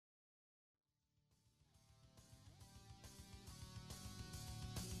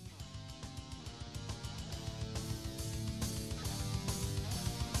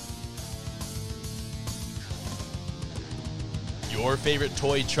Your favorite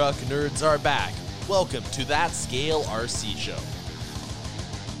toy truck nerds are back. Welcome to That Scale RC Show.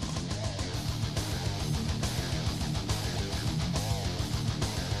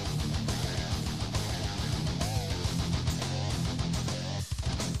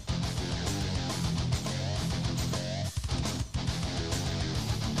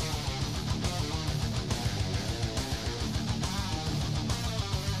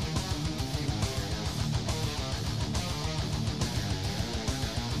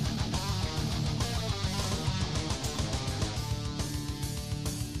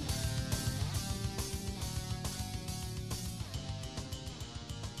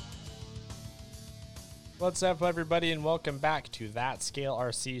 What's up, everybody, and welcome back to That Scale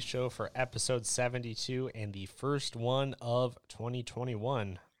RC Show for episode 72 and the first one of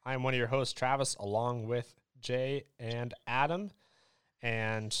 2021. I'm one of your hosts, Travis, along with Jay and Adam.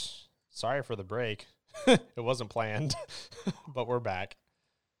 And sorry for the break. It wasn't planned, but we're back.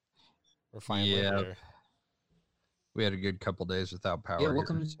 We're finally here. We had a good couple days without power.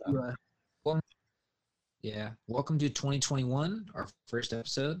 Yeah, welcome to 2021, our first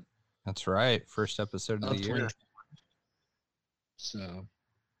episode. That's right. First episode of the year. So,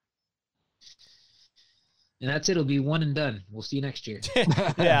 and that's it. It'll be one and done. We'll see you next year.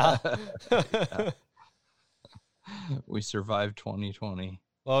 Yeah. We survived 2020.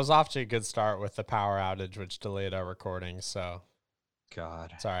 Well, it was off to a good start with the power outage, which delayed our recording. So,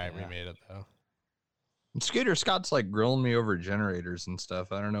 God. it's all right. Yeah. We made it, though. And Scooter Scott's like grilling me over generators and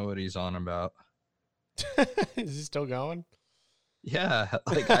stuff. I don't know what he's on about. Is he still going? Yeah.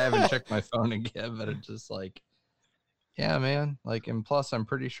 Like, I haven't checked my phone again, but it's just like, yeah, man. Like, and plus, I'm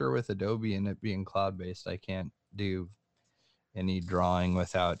pretty sure with Adobe and it being cloud-based, I can't do any drawing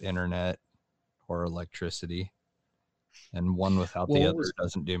without internet or electricity. And one without the other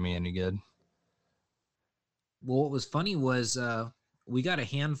doesn't do me any good. Well, what was funny was we got a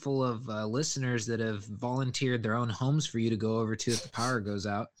handful of listeners that have volunteered their own homes for you to go over to if the power goes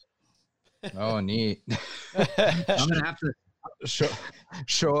out. Oh, neat. I'm going to have to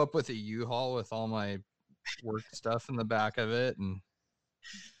show up with a U-Haul with all my work stuff in the back of it. And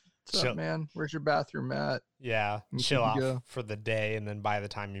what's up, man? Where's your bathroom at? Yeah, chill off for the day, and then by the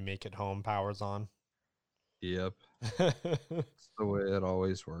time you make it home, power's on. Yep. That's the way it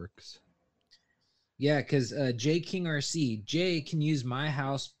always works. Yeah, because Jay King RC, Jay can use my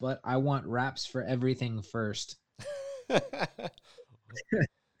house, but I want wraps for everything first.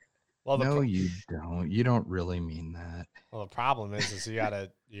 Well, no, you don't. You don't really mean that. Well, the problem is you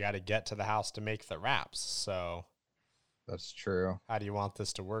gotta get to the house to make the wraps. So that's true. How do you want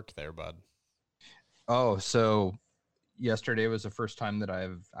this to work there, bud? Oh, so yesterday was the first time that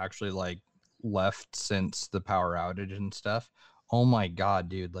I've actually like left since the power outage and stuff. Oh my God,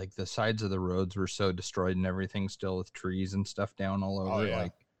 dude. Like the sides of the roads were so destroyed and everything still with trees and stuff down all over. Yeah.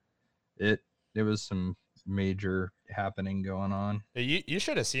 Like it was some major happening going on. You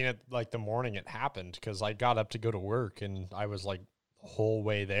should have seen it like the morning it happened, because I got up to go to work and I was like the whole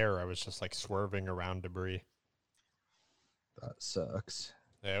way there I was just like swerving around debris. That sucks.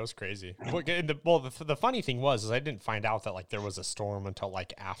 Yeah, it was crazy. The funny thing was I didn't find out that like there was a storm until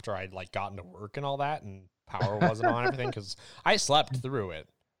like after I'd like gotten to work and all that, and power wasn't on everything, because I slept through it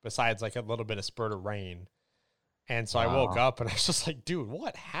besides like a little bit of spurt of rain. And so I woke up and I was just like, dude,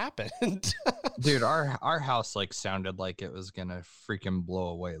 what happened? Dude, our house like sounded like it was gonna freaking blow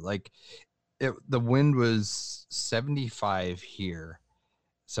away. Like the wind was 75 here,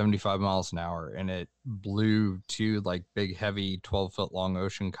 75 miles an hour, and it blew two like big heavy 12-foot long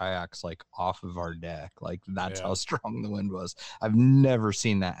ocean kayaks like off of our deck. Like that's how strong the wind was. I've never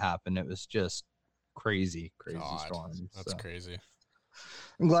seen that happen. It was just crazy storm. That's crazy.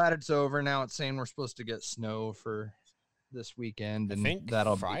 I'm glad it's over now. It's saying we're supposed to get snow for this weekend, and I think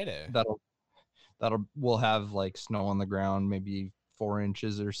that'll Friday. We'll have like snow on the ground, maybe 4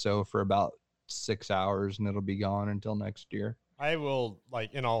 inches or so for about 6 hours, and it'll be gone until next year. I will,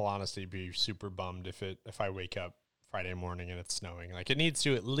 like, in all honesty, be super bummed if I wake up Friday morning and it's snowing. Like, it needs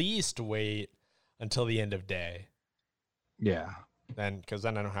to at least wait until the end of day. Yeah. Because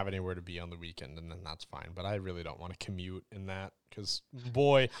then I don't have anywhere to be on the weekend, and then that's fine. But I really don't want to commute in that, because,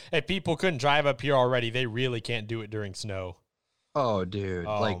 boy, if people couldn't drive up here already, they really can't do it during snow. Oh, dude.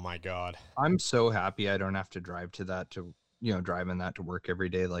 Oh, my God. I'm so happy I don't have to drive to that driving that to work every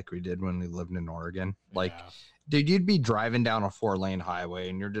day like we did when we lived in Oregon. Like, yeah. Dude, you'd be driving down a 4-lane highway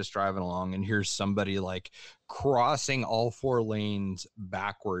and you're just driving along, and here's somebody like crossing all 4 lanes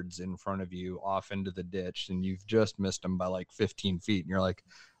backwards in front of you off into the ditch, and you've just missed them by like 15 feet. And you're like,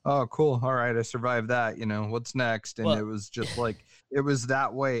 oh, cool. All right, I survived that. What's next? And Well- it was just like it was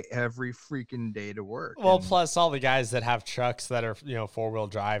that way every freaking day to work. Well, And- plus all the guys that have trucks that are, 4-wheel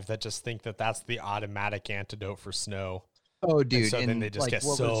drive that just think that that's the automatic antidote for snow. oh, And dude, so then and, they just like, get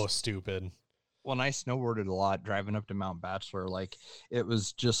what so was- stupid. when I snowboarded a lot driving up to Mount Bachelor, like it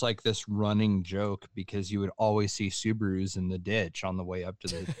was just like this running joke because you would always see Subarus in the ditch on the way up to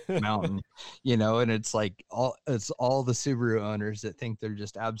the mountain, and it's like all the Subaru owners that think they're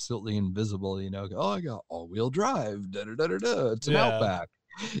just absolutely invisible, oh, I got all-wheel drive, da da da da da, it's an Yeah. Outback,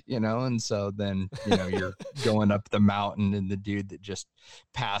 and so then you're going up the mountain and the dude that just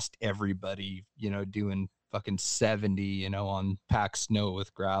passed everybody, doing fucking 70, on packed snow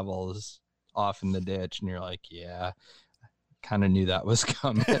with gravel is off in the ditch, and you're like, yeah, kind of knew that was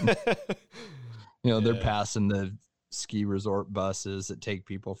coming. They're Yeah. passing the ski resort buses that take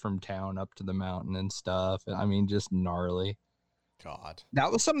people from town up to the mountain and stuff. I mean, just gnarly. God. That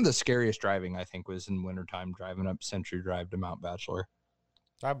was some of the scariest driving, I think, was in wintertime driving up Century Drive to Mount Bachelor.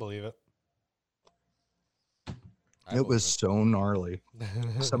 I believe it. It was so gnarly.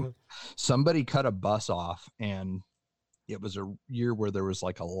 Somebody cut a bus off, and it was a year where there was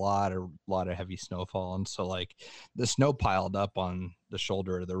like a lot of heavy snowfall, and so like the snow piled up on the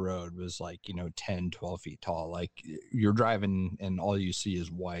shoulder of the road was like 10 12 feet tall. Like you're driving and all you see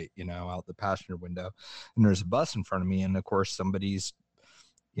is white out the passenger window, and there's a bus in front of me, and of course somebody's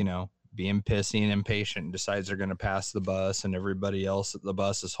being pissy and impatient and decides they're going to pass the bus, and everybody else at the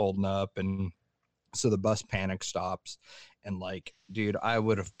bus is holding up, and so the bus panic stops. And like, dude, I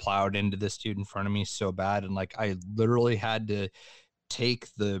would have plowed into this dude in front of me so bad. And like, I literally had to take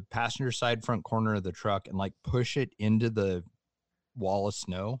the passenger side front corner of the truck and like push it into the wall of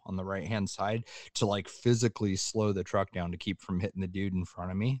snow on the right-hand side to like physically slow the truck down to keep from hitting the dude in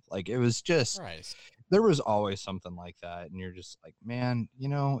front of me. Like, it was just, Christ. there was always something like that. And you're just like, man,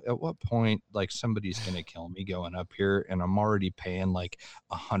 at what point, like, somebody's going to kill me going up here, and I'm already paying like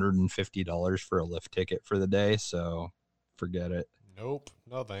 $150 for a lift ticket for the day. So forget it. Nope.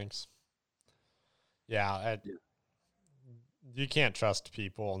 No thanks. Yeah. You can't trust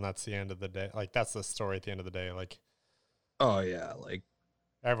people, and that's the end of the day. Like, that's the story at the end of the day. Like, Oh yeah. Like,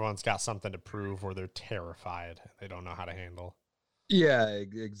 everyone's got something to prove, or they're terrified. They don't know how to handle. yeah,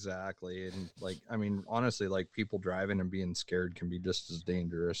 exactly. And like, I mean, honestly, like, people driving and being scared can be just as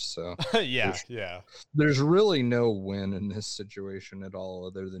dangerous. So Yeah. Yeah. there's really no win in this situation at all,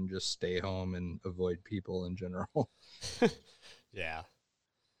 other than just stay home and avoid people in general. Yeah.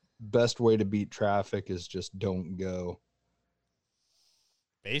 Best way to beat traffic is just don't go.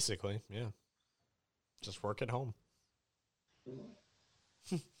 Basically. Yeah. Just work at home.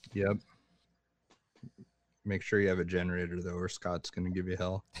 Yep. Make sure you have a generator though, or Scott's gonna give you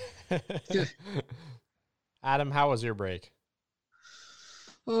hell. Adam, how was your break?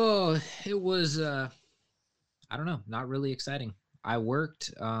 Oh, it was I don't know, not really exciting. I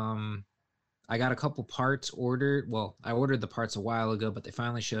worked. I got a couple parts ordered. Well, I ordered the parts a while ago, but they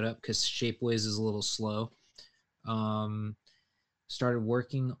finally showed up because Shapeways is a little slow. Started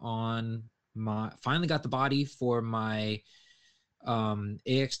working on finally got the body for my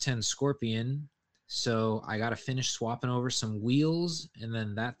AX10 Scorpion. So I got to finish swapping over some wheels, and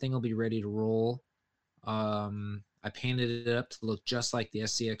then that thing will be ready to roll. I painted it up to look just like the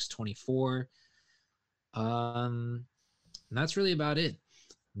SCX 24. And that's really about it.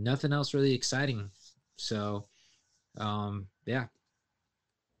 Nothing else really exciting. So, yeah.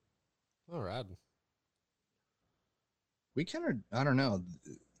 All right. We kind of, I don't know.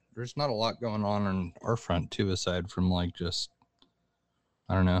 There's not a lot going on our front too, aside from like just,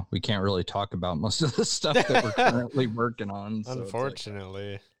 I don't know. We can't really talk about most of the stuff that we're currently working on. So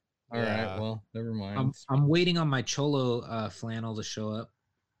Unfortunately. it's like, all Yeah. right, well, never mind. I'm waiting on my Cholo flannel to show up.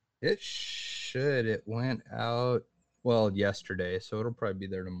 It should. It went out, well, yesterday, so it'll probably be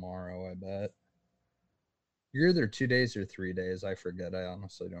there tomorrow, I bet. You're either 2 days or 3 days. I forget. I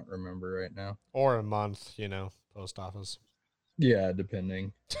honestly don't remember right now. Or a month, post office. Yeah,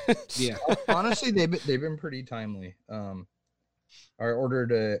 depending. Yeah. Honestly, they've been pretty timely. I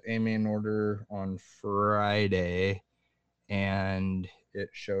ordered a AMAN order on Friday, and it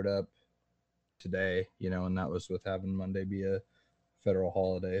showed up today, and that was with having Monday be a federal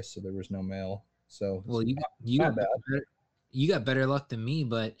holiday, so there was no mail. So Well, you not got you got better luck than me,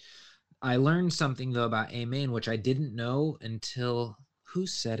 but I learned something though about AMAN, which I didn't know until who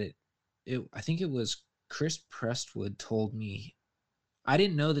said it? I think it was Chris Prestwood told me. I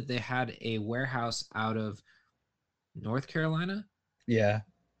didn't know that they had a warehouse out of North Carolina. yeah,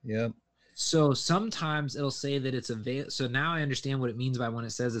 yep. So sometimes it'll say that it's available. So now I understand what it means by when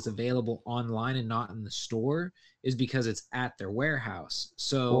it says it's available online and not in the store is because it's at their warehouse.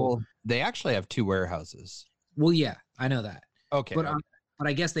 So, Well, they actually have 2 warehouses. well, yeah, I know that. Okay. But but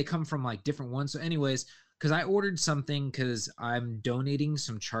I guess they come from like different ones. So, anyways, because I ordered something because I'm donating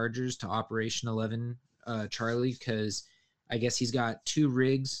some chargers to Operation 11 Charlie because I guess he's got 2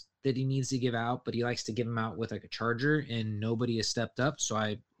 rigs that he needs to give out, but he likes to give them out with like a charger, and nobody has stepped up. So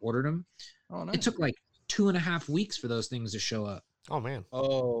I ordered them. Oh, It took like 2.5 weeks for those things to show up. Oh man.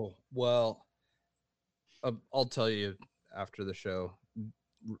 Oh, well, I'll tell you after the show.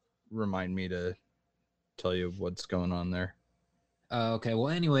 Remind me to tell you what's going on there. Okay. Well,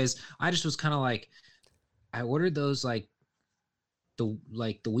 anyways, I just was kind of like, I ordered those like the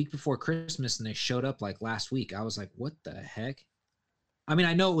week before Christmas, and they showed up like last week. I was like, what the heck? I mean,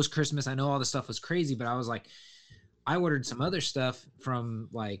 I know it was Christmas. I know all the stuff was crazy, but I was like, I ordered some other stuff from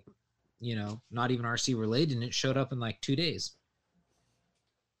like, not even RC related, and it showed up in like 2 days.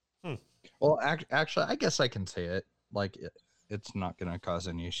 Well, actually, I guess I can say it. Like, it's not going to cause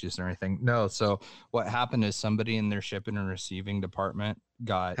any issues or anything. No. So what happened is somebody in their shipping and receiving department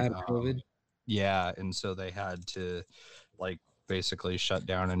got Had COVID. Yeah, and so they had to like basically shut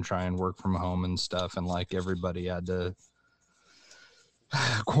down and try and work from home and stuff, and like everybody had to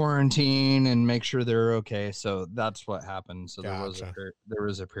quarantine and make sure they're okay. So that's what happened. So Gotcha. there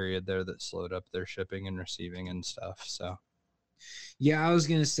was a period there that slowed up their shipping and receiving and stuff. So Yeah, I was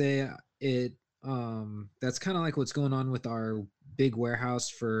gonna say it. That's kind of like what's going on with our big warehouse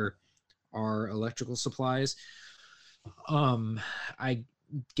for our electrical supplies. I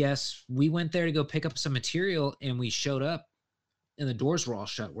guess we went there to go pick up some material, and we showed up, and the doors were all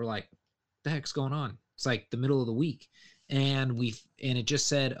shut. We're like, "The heck's going on?" It's like the middle of the week, and it just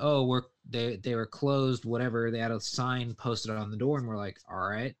said, "Oh, they were closed." Whatever. They had a sign posted on the door, and we're like, "All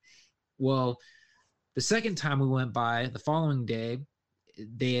right." Well, the second time we went by, the following day,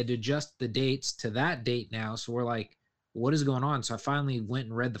 they had to adjust the dates to that date now. So we're like, what is going on? So I finally went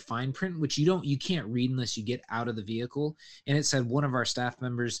and read the fine print, which you can't read unless you get out of the vehicle. And it said one of our staff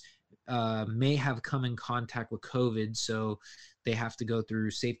members may have come in contact with COVID. So they have to go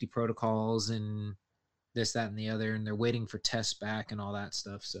through safety protocols and this, that, and the other. And they're waiting for tests back and all that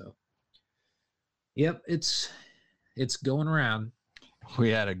stuff. So, yep, it's going around. we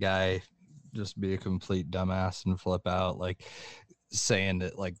had a guy just be a complete dumbass and flip out, like saying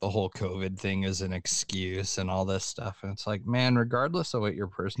that like the whole COVID thing is an excuse and all this stuff. And it's like, man, regardless of what your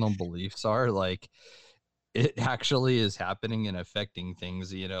personal beliefs are, like it actually is happening and affecting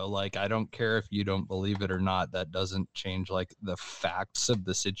things, like I don't care if you don't believe it or not. That doesn't change like the facts of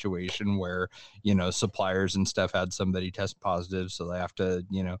the situation where, suppliers and stuff had somebody test positive. So they have to,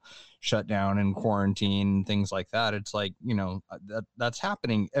 shut down and quarantine, things like that. It's like, that's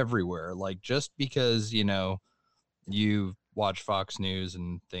happening everywhere. Like just because, you watch Fox News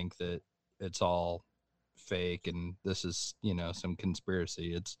and think that it's all fake and this is, some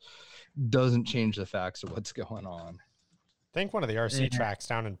conspiracy, it doesn't change the facts of what's going on. I think one of the RC tracks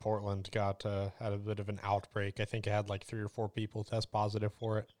down in Portland got had a bit of an outbreak. I think it had like 3 or 4 people test positive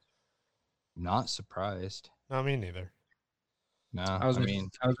for it. Not surprised. No, me neither. No, I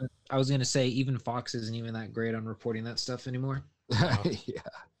was gonna say even Fox isn't even that great on reporting that stuff anymore. yeah.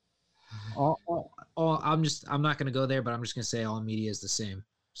 I'm not gonna go there, but I'm just gonna say all media is the same.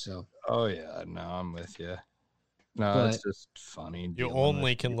 So. Oh yeah, no, I'm with you. No, it's just funny. You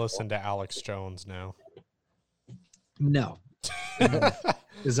only can listen to Alex Jones now. No.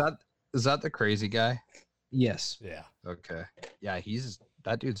 Is that the crazy guy? Yes. Yeah. Okay. Yeah,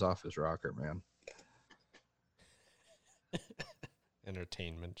 that dude's off his rocker, man.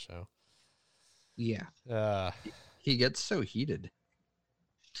 Entertainment show. Yeah. He gets so heated.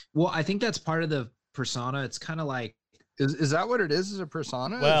 Well, I think that's part of the persona. It's kind of like, is that what it is? Is a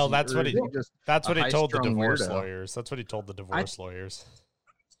persona? Well, that's what he told the divorce weirdo? lawyers. That's what he told the divorce lawyers.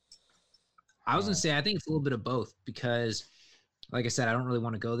 I was gonna say, I think it's a little bit of both because, like I said, I don't really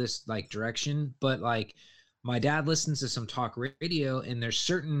want to go this like direction, but like my dad listens to some talk radio, and there's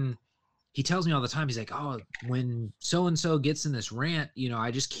certain. He tells me all the time. He's like, "Oh, when so and so gets in this rant,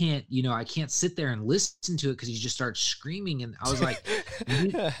 I just can't, I can't sit there and listen to it because he just starts screaming." And I was like,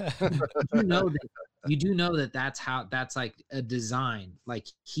 "You do know that that's like a design. Like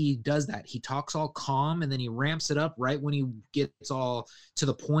he does that. He talks all calm, and then he ramps it up right when he gets all to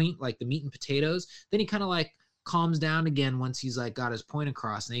the point, like the meat and potatoes. Then he kind of like calms down again once he's like got his point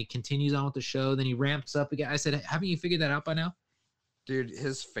across, and he continues on with the show. Then he ramps up again." I said, "Haven't you figured that out by now?" Dude,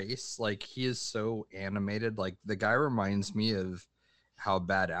 his face, like he is so animated. Like the guy reminds me of how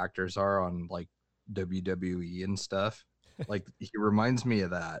bad actors are on like WWE and stuff. Like he reminds me of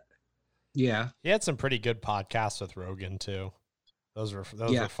that. Yeah. He had some pretty good podcasts with Rogan too. Those were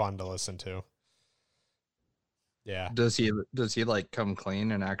fun to listen to. Yeah. Does he like come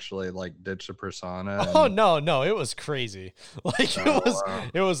clean and actually like ditch the persona? Oh no, it was crazy. Like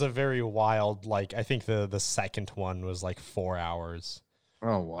it was a very wild, like I think the second one was like 4 hours.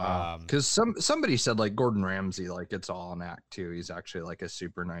 Oh wow. Because somebody said like Gordon Ramsay, like it's all an act too. He's actually like a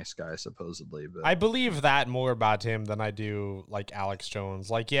super nice guy supposedly. But I believe that more about him than I do like Alex Jones.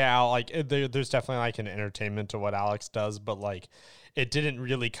 Like there's definitely like an entertainment to what Alex does, but like it didn't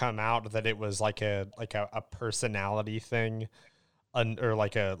really come out that it was like a personality thing, or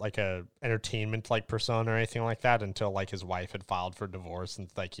like a entertainment like persona or anything like that until like his wife had filed for divorce and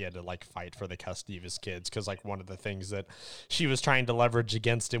like he had to like fight for the custody of his kids because like one of the things that she was trying to leverage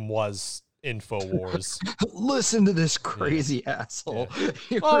against him was InfoWars. Listen to this crazy asshole.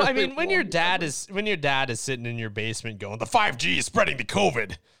 Yeah. Well, really, I mean, when your dad is sitting in your basement going, the 5G is spreading the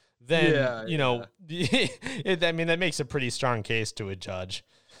COVID, then you know, I mean, that makes a pretty strong case to a judge.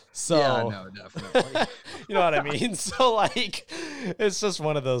 So yeah, no, definitely. You know what I mean? So like, it's just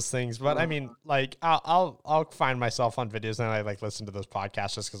one of those things. But I mean, like, I'll find myself on videos and I like listen to those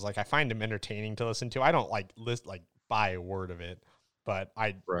podcasts just because like I find them entertaining to listen to. I don't like buy a word of it, but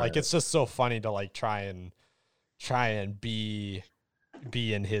like it's just so funny to like try and be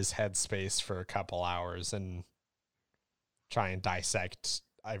in his headspace for a couple hours and try and dissect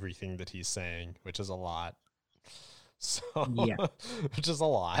everything that he's saying, which is a lot. So yeah, which is a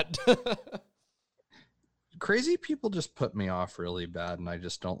lot. Crazy people just put me off really bad, and I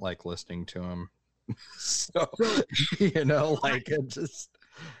just don't like listening to them. So you know, like it just.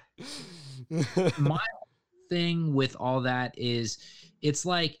 My thing with all that is, it's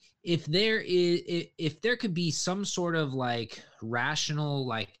like if there could be some sort of like rational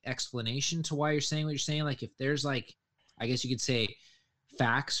like explanation to why you're saying what you're saying, like if there's like, I guess you could say,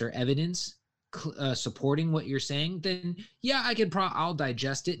 facts or evidence supporting what you're saying, then yeah, I'll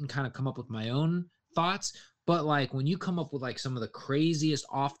digest it and kind of come up with my own thoughts. But like when you come up with like some of the craziest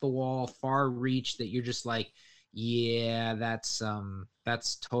off the wall far reach that you're just like, yeah, that's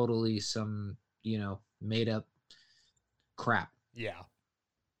totally some, you know, made up crap. Yeah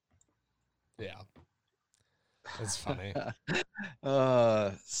it's funny.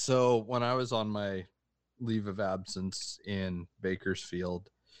 So when I was on my leave of absence in Bakersfield,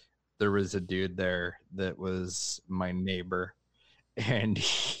 there was a dude there that was my neighbor, and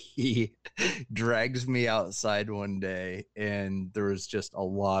he drags me outside one day, and there was just a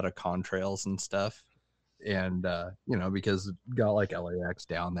lot of contrails and stuff. And, you know, because got like LAX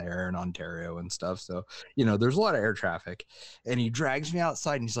down there in Ontario and stuff. So, you know, there's a lot of air traffic, and he drags me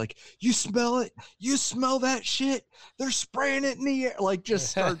outside and he's like, you smell it? You smell that shit? They're spraying it in the air. Like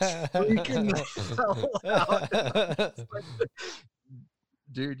just starts freaking the hell out.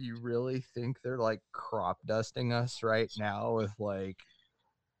 Dude, you really think they're like crop dusting us right now with like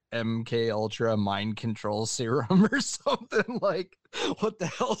MK Ultra mind control serum or something? Like, what the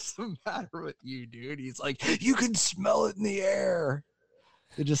hell's the matter with you, dude? He's like, you can smell it in the air.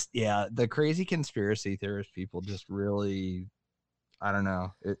 It just, yeah, the crazy conspiracy theorist people just really, I don't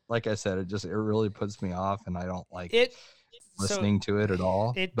know. It, like I said, it really puts me off, and I don't like listening to it at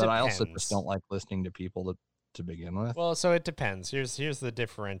all. But I also just don't like listening to people to begin with. Well, so it depends. Here's the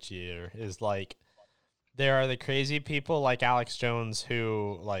differentiator is like there are the crazy people like Alex Jones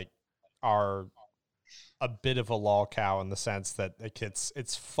who like are a bit of a lol cow in the sense that like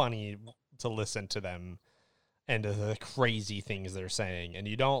it's funny to listen to them and to the crazy things they're saying, and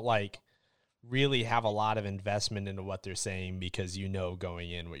you don't like really have a lot of investment into what they're saying because you know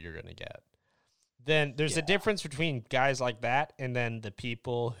going in what you're going to get. Then there's a difference between guys like that and then the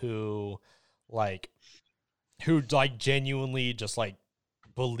people who genuinely just like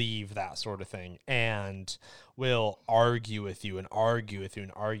believe that sort of thing and will argue with you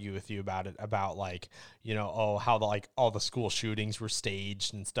about it, about like, you know, oh, how all the school shootings were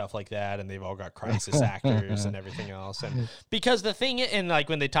staged and stuff like that, and they've all got crisis actors and everything else. And because the thing, and like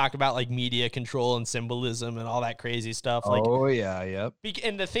when they talk about like media control and symbolism and all that crazy stuff, like, oh yeah, yep.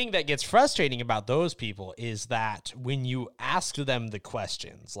 And the thing that gets frustrating about those people is that when you ask them the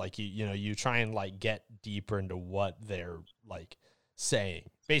questions, like you try and like get deeper into what they're like saying.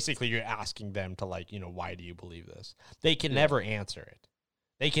 Basically, you're asking them to like, you know, why do you believe this? They can never answer it.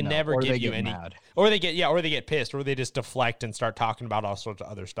 They can never give you any, mad. or they get pissed, or they just deflect and start talking about all sorts of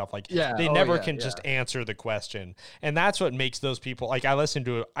other stuff. Like they never can just answer the question, and that's what makes those people like. I listen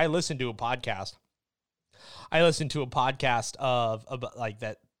to a podcast. I listened to a podcast of like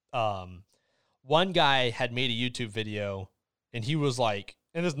that. One guy had made a YouTube video, and he was like,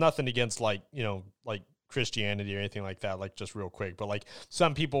 and there's nothing against like, you know, like Christianity or anything like that, like just real quick. But like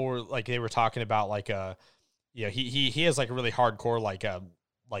some people were like, they were talking about like he has like a really hardcore like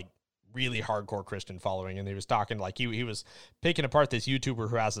really hardcore Christian following, and he was talking like he was picking apart this YouTuber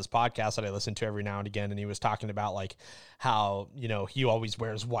who has this podcast that I listen to every now and again, and he was talking about like how, you know, he always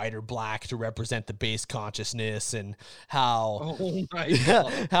wears white or black to represent the base consciousness, and how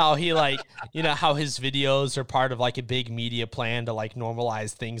how he like, you know, how his videos are part of like a big media plan to like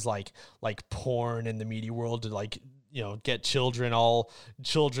normalize things like porn in the media world, to like, you know, get children all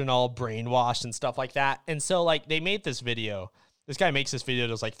brainwashed and stuff like that. And so like they made this video. This guy makes this video,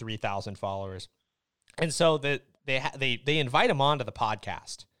 there's like 3,000 followers. And so that they invite him onto the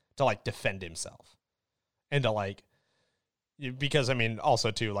podcast to like defend himself. And to like, because I mean,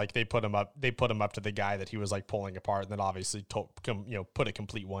 also too, like they put him up to the guy that he was like pulling apart, and then obviously put a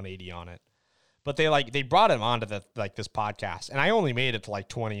complete 180 on it. But they brought him onto this podcast, and I only made it to like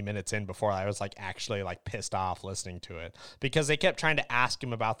 20 minutes in before I was like actually like pissed off listening to it, because they kept trying to ask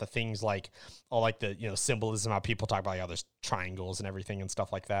him about the things like, all like the, you know, symbolism, how people talk about like, oh, there's triangles and everything and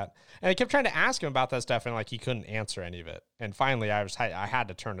stuff like that. And they kept trying to ask him about that stuff, and like he couldn't answer any of it. And finally I had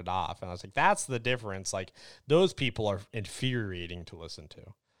to turn it off, and I was like, that's the difference. Like those people are infuriating to listen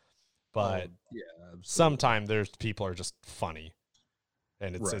to, but sometimes there's people are just funny,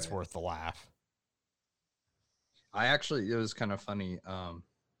 and it's worth the laugh. It was kind of funny.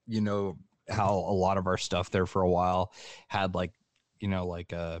 You know how a lot of our stuff there for a while had like, you know,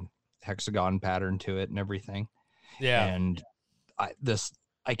 like a hexagon pattern to it and everything. Yeah. And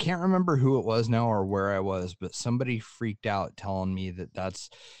I can't remember who it was now or where I was, but somebody freaked out telling me that that's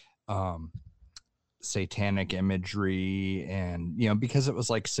satanic imagery, and, you know, because it was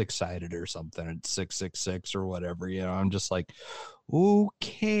like 6-sided or something, it's 666 or whatever, you know. I'm just like,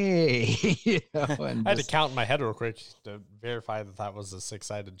 okay. You know, and I had to count in my head real quick to verify that was a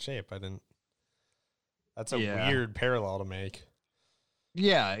 6-sided shape. That's a weird parallel to make.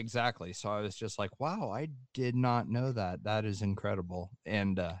 Yeah, exactly. So I was just like, wow, I did not know that. That is incredible.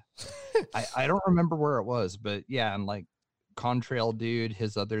 And I don't remember where it was, but yeah, and like Contrail dude,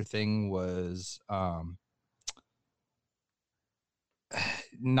 his other thing was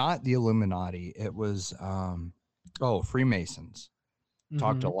not the Illuminati. It was Freemasons.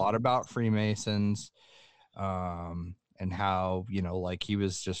 Talked a lot about Freemasons, and how, you know, like he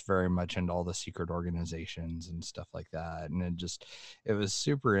was just very much into all the secret organizations and stuff like that. And it was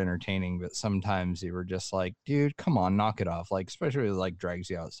super entertaining, but sometimes you were just like, dude, come on, knock it off. Like, especially like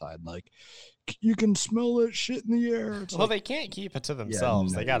drags you outside. Like, you can smell that shit in the air. It's they can't keep it to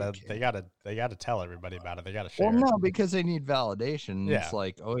themselves. They gotta tell everybody about it. They gotta share. Well, no, because they need validation. Yeah. It's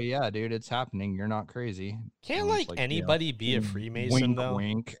like, oh yeah, dude, it's happening. You're not crazy. Can't like anybody be a Freemason wink, though?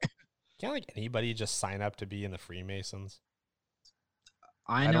 Wink. Can't like anybody just sign up to be in the Freemasons?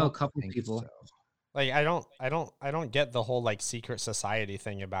 I know a couple people. So. Like I don't get the whole like secret society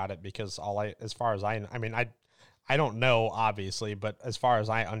thing about it, because I don't know, obviously, but as far as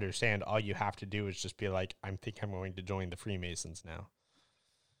I understand, all you have to do is just be like, I'm going to join the Freemasons now.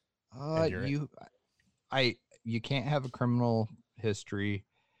 You can't have a criminal history.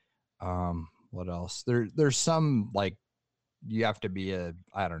 What else? There's some like, you have to be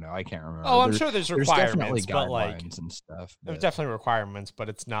I don't know, I can't remember. Oh, I'm sure there's requirements, but like and stuff. There's definitely requirements, but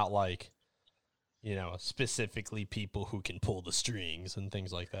it's not like, you know, specifically people who can pull the strings and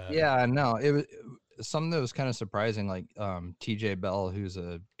things like that. Yeah, no, it was something that was kind of surprising. Like TJ Bell, who's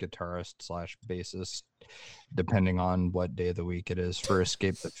a guitarist / bassist, depending on what day of the week it is, for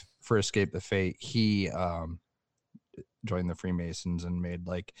Escape the Fate, he joined the Freemasons and made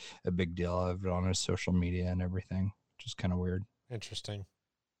like a big deal of it on his social media and everything. Just kind of weird. Interesting.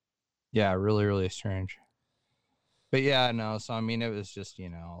 Yeah, really, really strange. But yeah, no, so I mean, it was just, you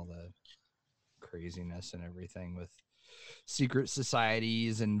know, all the craziness and everything with secret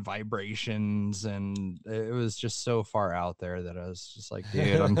societies and vibrations, and it was just so far out there that I was just like,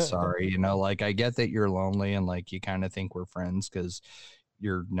 dude, I'm sorry, you know, like I get that you're lonely and like you kind of think we're friends because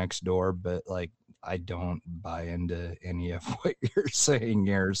you're next door, but like I don't buy into any of what you're saying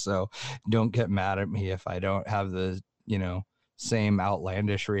here, so don't get mad at me if I don't have the, you know, same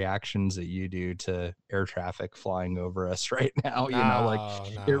outlandish reactions that you do to air traffic flying over us right now. You know,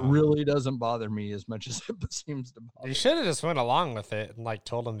 like it really doesn't bother me as much as it seems to bother. You should have just went along with it and like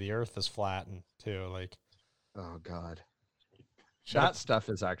told them the earth is flat and too, like, oh God. That stuff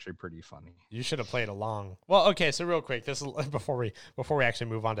is actually pretty funny. You should have played along. Well, okay, so real quick, this is before we actually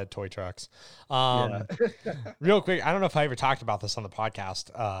move on to toy trucks. Real quick, I don't know if I ever talked about this on the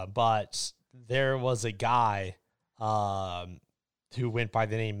podcast, but there was a guy who went by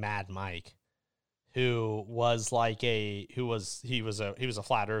the name Mad Mike, who was like he was a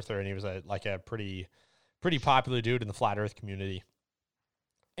flat earther, and he was a pretty pretty popular dude in the flat Earth community,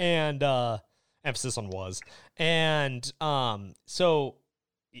 and emphasis on was, and so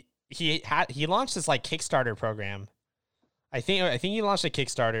he launched this like Kickstarter program. I think he launched a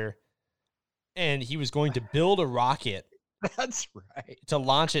Kickstarter, and he was going to build a rocket. That's right. To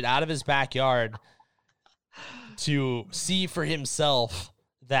launch it out of his backyard to see for himself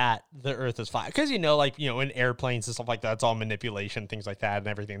that the Earth is flat. Because, in airplanes and stuff like that, it's all manipulation, things like that, and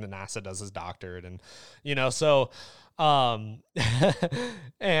everything that NASA does is doctored. And, so,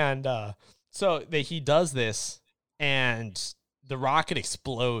 he does this, and the rocket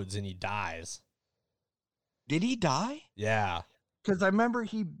explodes, and he dies. Did he die? Yeah. Because I remember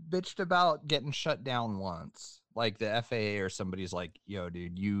he bitched about getting shut down once. Like the FAA or somebody's like, yo,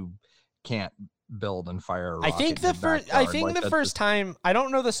 dude, you can't build and fire a rocket. I think the first time, I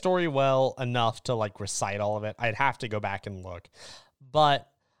don't know the story well enough to like recite all of it. I'd have to go back and look. But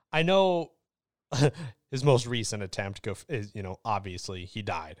I know his most recent attempt is, obviously he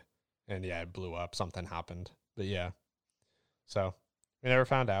died. And yeah, it blew up. Something happened. But yeah. So we never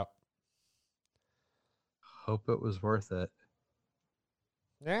found out. Hope it was worth it.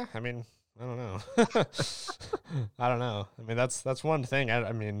 Yeah, I mean, I don't know. I don't know. I mean, that's one thing.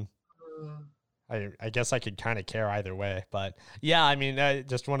 I guess I could kind of care either way, but yeah, I mean,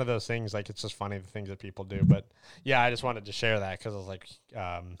 just one of those things. Like, it's just funny the things that people do. But yeah, I just wanted to share that because I was like,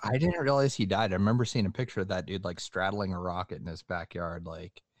 I didn't realize he died. I remember seeing a picture of that dude like straddling a rocket in his backyard.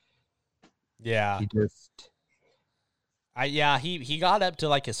 Like, yeah, he just. He got up to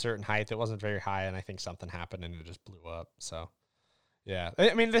like a certain height. It wasn't very high, and I think something happened and it just blew up. So. Yeah,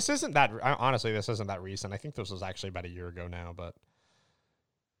 I mean, this isn't that recent. I think this was actually about a year ago now, but,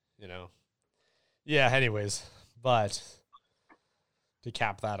 yeah, anyways, but to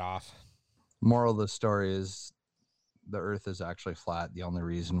cap that off. Moral of the story is the Earth is actually flat. The only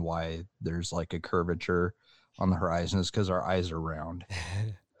reason why there's like a curvature on the horizon is because our eyes are round.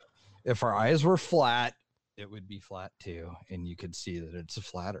 If our eyes were flat, it would be flat too, and you could see that it's a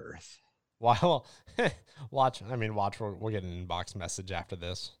flat Earth. Well, watch. We'll get an inbox message after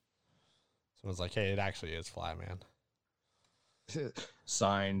this. Someone's like, "Hey, it actually is flat, man."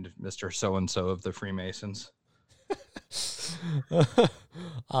 Signed, Mr. So-and-so of the Freemasons. But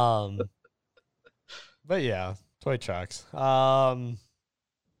yeah, toy trucks. Yeah,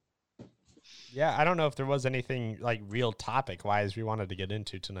 I don't know if there was anything like real topic wise we wanted to get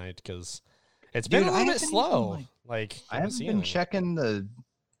into tonight because it's been a little bit slow. I haven't been checking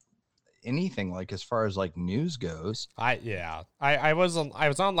anything like as far as like news goes. I was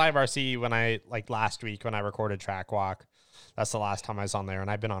on Live RC when last week when I recorded Track Walk. That's the last time I was on there,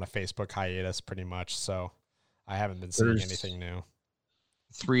 and I've been on a Facebook hiatus pretty much, so I haven't been seeing anything new.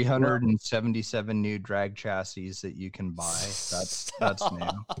 377 new drag chassis that you can buy. That's new.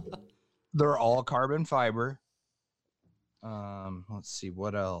 They're all carbon fiber. Let's see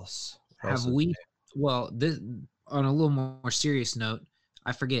what else. This on a little more serious note,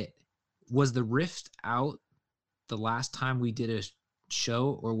 I forget. Was the Rift out the last time we did a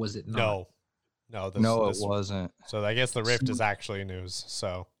show, or was it not? No, it wasn't. So I guess the Rift is actually news.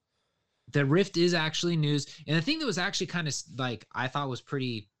 So the Rift is actually news. And the thing that was actually kind of like I thought was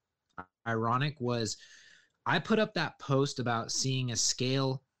pretty ironic was I put up that post about seeing a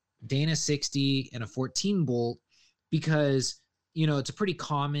scale Dana 60 and a 14 bolt because it's a pretty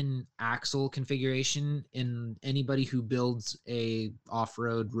common axle configuration in anybody who builds a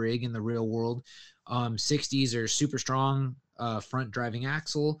off-road rig in the real world. 60s are super strong front driving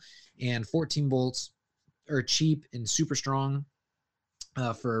axle, and 14 bolts are cheap and super strong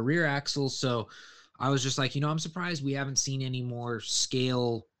for a rear axle. So I was just like, I'm surprised we haven't seen any more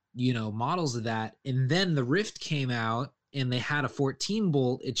scale, models of that. And then the Rift came out and they had a 14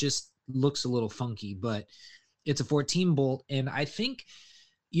 bolt. It just looks a little funky, but it's a 14 bolt. And I think,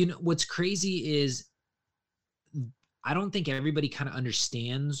 what's crazy is I don't think everybody kind of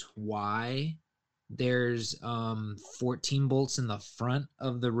understands why there's 14 bolts in the front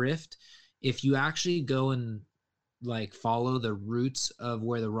of the Rift. If you actually go and like follow the roots of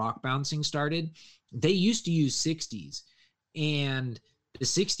where the rock bouncing started, they used to use 60s and the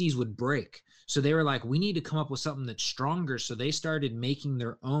 60s would break. So they were like, we need to come up with something that's stronger. So they started making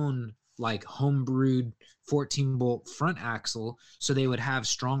their own like homebrewed 14 bolt front axle so they would have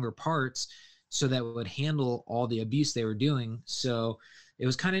stronger parts so that would handle all the abuse they were doing. So it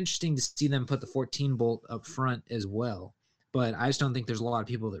was kind of interesting to see them put the 14 bolt up front as well. But I just don't think there's a lot of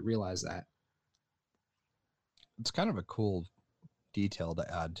people that realize that. It's kind of a cool detail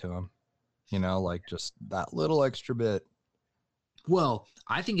to add to them, like just that little extra bit. Well,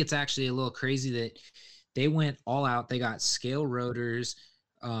 I think it's actually a little crazy that they went all out. They got scale rotors,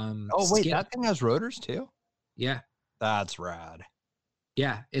 Oh wait, scale, that thing has rotors too? yeah. That's rad.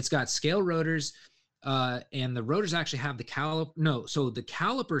 Yeah, it's got scale rotors, and the rotors actually have the caliper. No, so the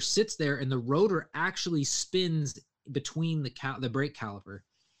caliper sits there, and the rotor actually spins between the brake caliper.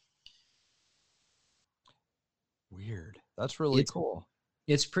 Weird. That's really cool.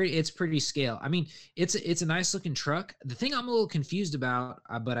 It's pretty scale. I mean, it's a nice looking truck. The thing I'm a little confused about,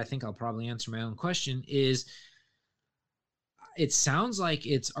 but I think I'll probably answer my own question, is it sounds like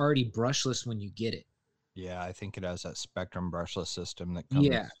it's already brushless when you get it. Yeah, I think it has that Spectrum brushless system that comes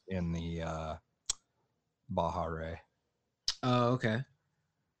in the Baja Ray. Oh, okay.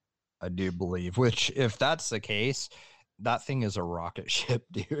 I do believe, which if that's the case, that thing is a rocket ship,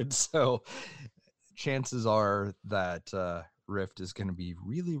 dude. So chances are that Rift is going to be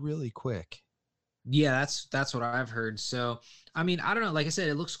really, really quick. Yeah, that's what I've heard. So, I mean, I don't know. Like I said,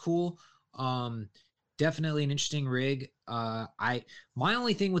 it looks cool. Definitely an interesting rig. My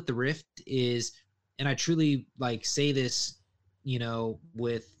only thing with the Rift is, and I truly like say this,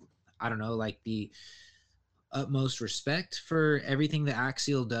 with, I don't know, like the utmost respect for everything that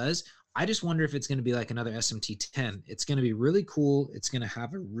Axial does. I just wonder if it's going to be like another SMT10. It's going to be really cool. It's going to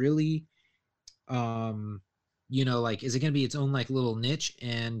have a really, like, is it going to be its own like little niche,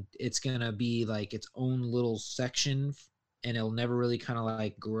 and it's going to be like its own little section, and it'll never really kind of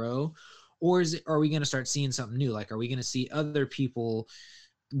like grow? Or are we going to start seeing something new? Like, are we going to see other people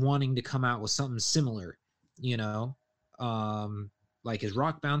wanting to come out with something similar? Like, is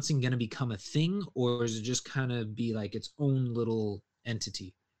rock bouncing going to become a thing, or is it just kind of be like its own little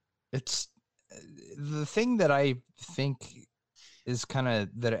entity? It's the thing that I think is kind of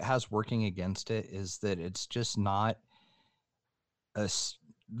that it has working against it is that it's just not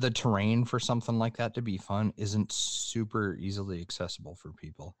the terrain for something like that to be fun isn't super easily accessible for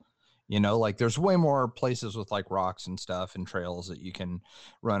people. Like there's way more places with like rocks and stuff and trails that you can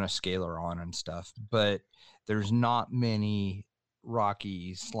run a scaler on and stuff, but there's not many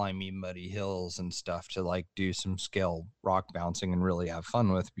rocky, slimy, muddy hills and stuff to like do some scale rock bouncing and really have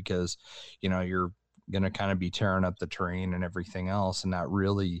fun with, because you're going to kind of be tearing up the terrain and everything else, and that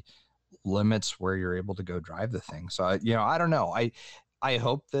really limits where you're able to go drive the thing. So I don't know, I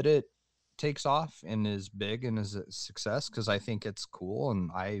hope that it takes off and is big and is a success, because I think it's cool,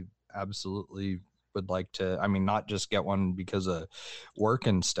 and I absolutely would like to, I mean, not just get one because of work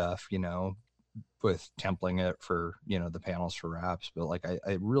and stuff, with templing it for, the panels for wraps, but like,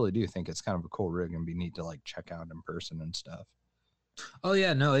 I really do think it's kind of a cool rig and be neat to like check out in person and stuff. Oh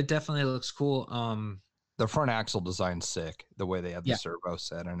yeah, no, it definitely looks cool. The front axle design's sick. The way they have the servo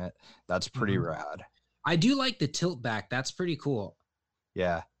set in it, that's pretty rad. I do like the tilt back. That's pretty cool.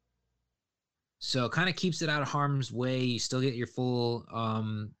 Yeah. So kind of keeps it out of harm's way. You still get your full,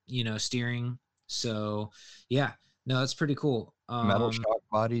 steering. So yeah, no, that's pretty cool. Metal shock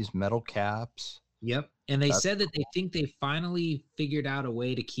bodies, metal caps. Yep. And they said that they think they finally figured out a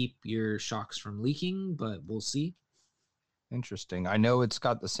way to keep your shocks from leaking, but we'll see. Interesting. I know it's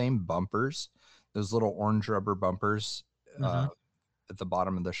got the same bumpers, those little orange rubber bumpers at the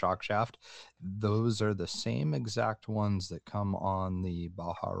bottom of the shock shaft. Those are the same exact ones that come on the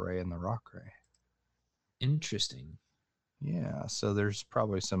Baja Ray and the Rock Ray. Interesting. Yeah, so there's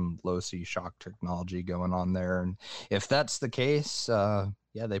probably some low-C shock technology going on there, and if that's the case,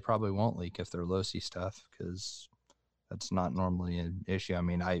 they probably won't leak if they're low-C stuff, because that's not normally an issue. I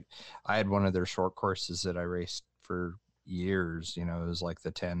mean, I had one of their short courses that I raced for years. It was like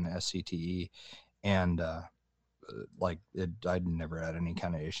the 10 SCTE, and I'd never had any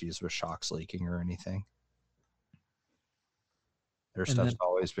kind of issues with shocks leaking or anything. Their stuff's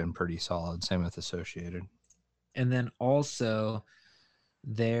always been pretty solid. Same with Associated. And then also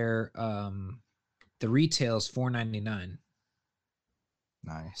their the retail is $499.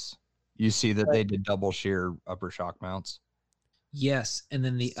 Nice. You see that they did double shear upper shock mounts? Yes. And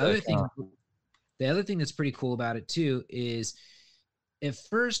then the other thing that's pretty cool about it too is, at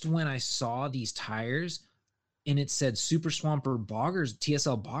first when I saw these tires and it said Super Swamper Boggers,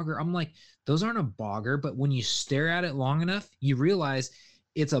 TSL Bogger, I'm like, those aren't a bogger. But when you stare at it long enough, you realize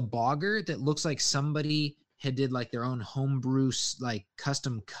it's a bogger that looks like somebody had did like their own homebrew, like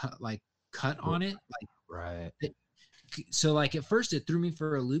custom cut on it. Like, right. So like at first it threw me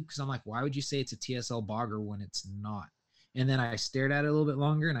for a loop, because I'm like, why would you say it's a TSL bogger when it's not? And then I stared at it a little bit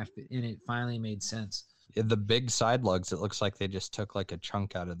longer, and it finally made sense. Yeah, the big side lugs, it looks like they just took like a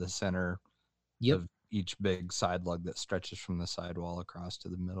chunk out of the center of each big side lug that stretches from the sidewall across to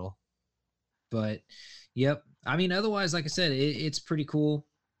the middle. But yep, I mean, otherwise, like I said, it's pretty cool.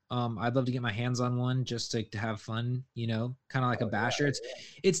 I'd love to get my hands on one just to have fun, kind of like a basher.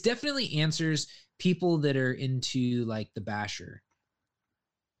 It's definitely answers people that are into like the basher.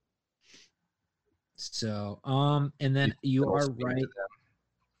 So, and then you are right.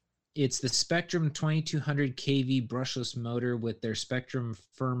 It's the Spectrum 2200 kV brushless motor with their Spectrum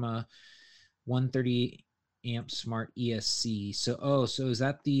Firma 130 amp smart ESC. So, so is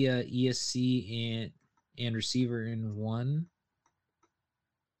that the ESC and receiver in one?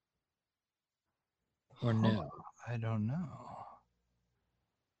 Or no? I don't know.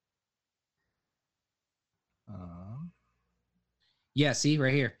 Yeah, see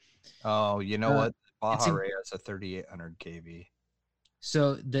right here. Oh, you know what? Baja in- Ray has a 3800 kV.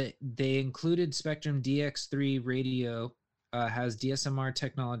 So they included Spectrum DX3 radio, has DSMR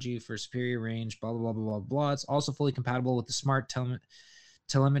technology for superior range, blah, blah, blah, blah, blah. It's also fully compatible with the smart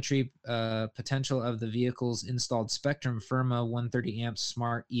telemetry potential of the vehicle's installed Spectrum Firma 130 amp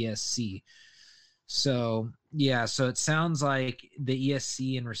smart ESC. So, yeah, so it sounds like the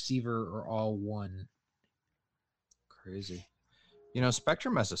ESC and receiver are all one. Crazy. You know,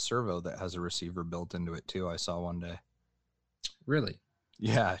 Spectrum has a servo that has a receiver built into it too. I saw one day. Really?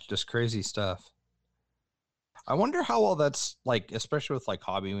 Yeah, just crazy stuff. I wonder how all that's like, especially with like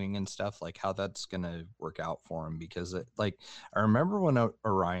Hobbywing and stuff, like how that's gonna work out for him, because it, like, I remember when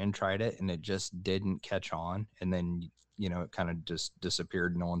Orion tried it and it just didn't catch on, and then it kind of just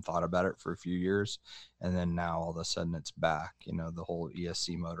disappeared. No one thought about it for a few years, and then now all of a sudden it's back. The whole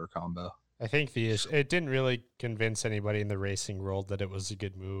ESC motor combo. I think it didn't really convince anybody in the racing world that it was a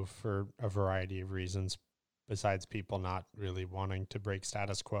good move for a variety of reasons, besides people not really wanting to break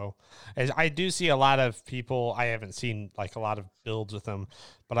status quo. I do see a lot of people, I haven't seen like a lot of builds with them,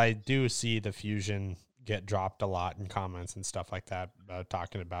 but I do see the Fusion get dropped a lot in comments and stuff like that,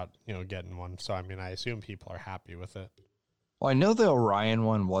 talking about, getting one. So, I mean, I assume people are happy with it. Well, I know the Orion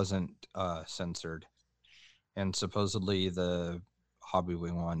one wasn't censored, and supposedly the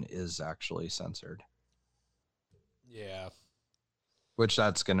Hobbywing one is actually censored. Yeah. Which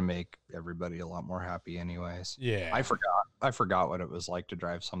that's going to make everybody a lot more happy anyways. Yeah. I forgot what it was like to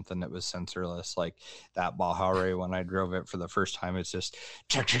drive something that was sensorless, like that Baja Ray. When I drove it for the first time, it's just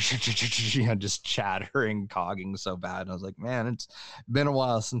just chattering, cogging so bad. And I was like, man, it's been a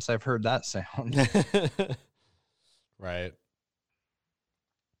while since I've heard that sound. Right.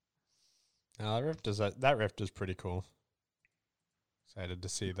 Now, that Rift is pretty cool. Excited to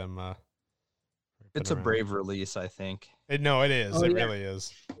see them. It's a brave release, I think. No, it is. Oh, it yeah. really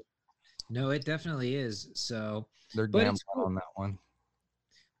is. No, it definitely is. So they're damn cool on that one.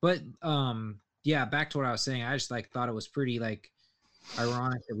 But yeah, back to what I was saying. I just thought it was pretty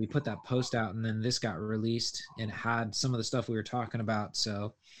ironic that we put that post out and then this got released and it had some of the stuff we were talking about.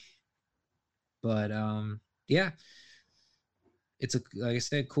 So, but yeah, it's like I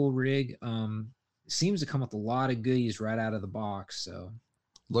said, cool rig. Seems to come with a lot of goodies right out of the box. So.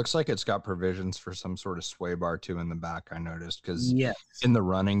 Looks like it's got provisions for some sort of sway bar too in the back, I noticed, because yes. In the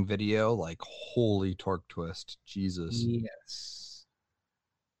running video, like, holy torque twist. Jesus. Yes.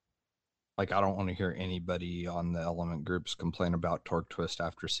 Like, I don't want to hear anybody on the Element groups complain about torque twist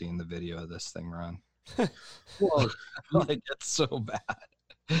after seeing the video of this thing run. Well, like, it's so bad.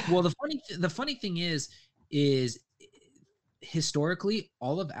 Well, the funny thing is historically,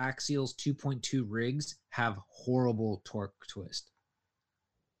 all of Axial's 2.2 rigs have horrible torque twist.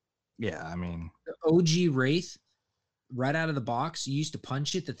 Yeah, I mean, the OG Wraith, right out of the box, you used to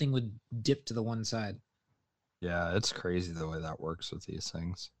punch it, the thing would dip to the one side. Yeah, it's crazy the way that works with these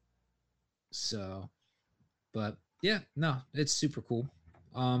things. So, but yeah, no, it's super cool.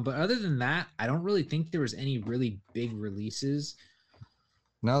 But other than that, I don't really think there was any really big releases.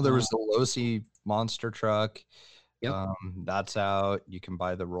 No, there was the Losi monster truck. Yep. That's out. You can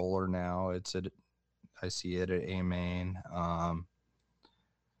buy the roller now. I see it at A-Main.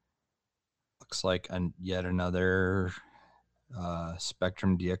 Looks like yet another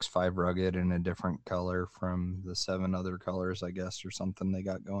Spectrum DX5 Rugged in a different color from the 7 other colors, I guess, or something they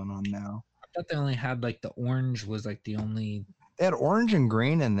got going on now. I thought they only had the orange was the only. They had orange and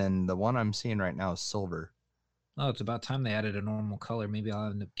green, and then the one I'm seeing right now is silver. Oh, it's about time they added a normal color. Maybe I'll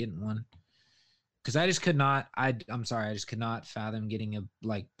end up getting one. Because I just could not. I'm sorry, I just could not fathom getting a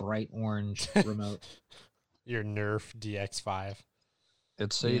bright orange remote. Your Nerf DX5.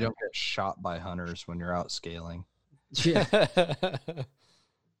 It's so you don't get shot by hunters when you're out scaling. Yeah.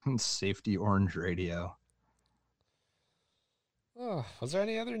 Safety orange radio. Oh, was there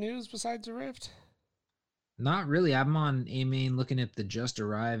any other news besides the Rift? Not really. I'm on A-Main looking at the just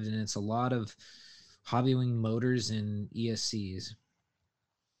arrived, and it's a lot of Hobbywing motors and ESCs.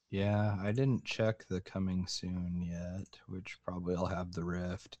 Yeah, I didn't check the coming soon yet, which probably I'll have the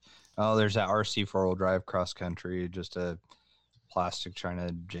Rift. Oh, there's that RC 4-wheel drive cross country, just a plastic China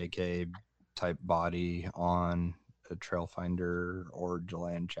JK type body on a Trailfinder or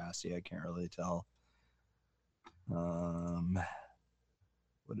Gillian chassis. I can't really tell. What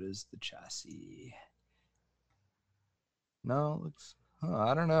is the chassis? No, it looks.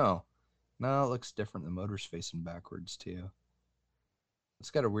 I don't know. No, it looks different. The motor's facing backwards too.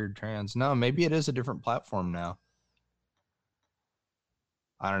 It's got a weird trans. No, maybe it is a different platform now.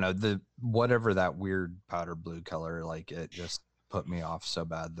 I don't know. Whatever that weird powder blue color, like it just put me off so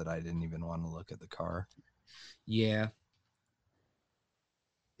bad that I didn't even want to look at the car. Yeah.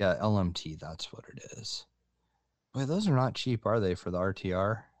 Yeah, LMT, that's what it is. Boy, those are not cheap, are they, for the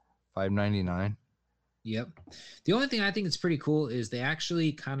RTR? $599. Yep. The only thing I think is pretty cool is they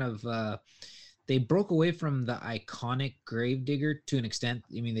actually kind of they broke away from the iconic Gravedigger to an extent.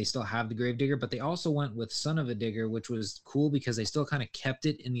 I mean, they still have the Gravedigger, but they also went with Son of a Digger, which was cool because they still kind of kept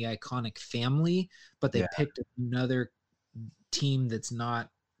it in the iconic family, but they picked another team that's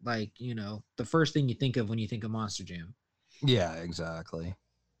not like, you know, the first thing you think of when you think of Monster Jam. Yeah, exactly.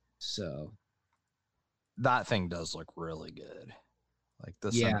 So that thing does look really good. Like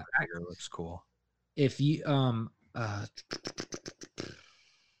the Son of a Digger looks cool. If you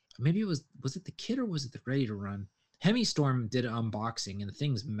maybe it was it the Kid or was it the Ready to Run? Hemi-Storm did an unboxing and the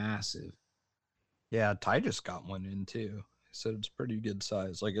thing's massive. Yeah, Ty just got one in too. He said it's pretty good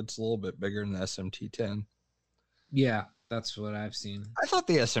size. Like it's a little bit bigger than the SMT10. Yeah, that's what I've seen. I thought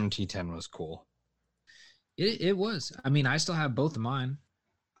the SMT10 was cool. It was. I mean, I still have both of mine.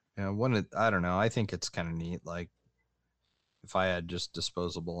 Yeah, I don't know. I think it's kind of neat. Like if I had just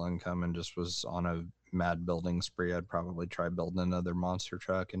disposable income and just was on a mad building spree, I'd probably try building another monster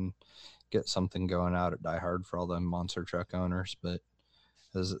truck and get something going out at Die Hard for all the monster truck owners. But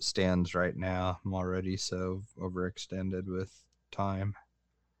as it stands right now, I'm already so overextended with time.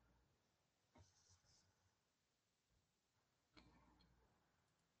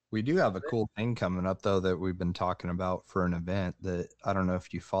 We do have a cool thing coming up, though, that we've been talking about for an event that I don't know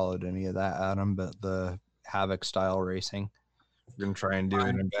if you followed any of that, Adam, but the Havoc style racing. We're going to try and do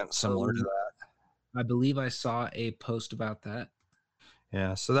an event similar to that. I believe I saw a post about that.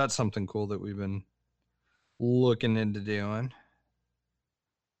 Yeah, so that's something cool that we've been looking into doing.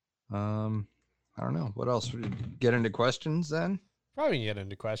 I don't know. What else? Would you get into questions then? Probably get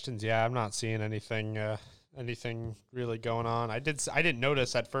into questions. Yeah, I'm not seeing anything really going on. I didn't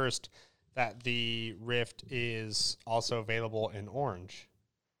notice at first that the Rift is also available in orange,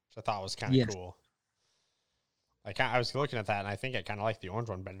 which I thought was kind of cool. I was looking at that, and I think I kind of like the orange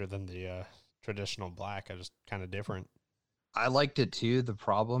one better than the traditional black. I just kind of different. I liked it too. The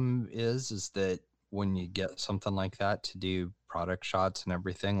problem is that when you get something like that to do product shots and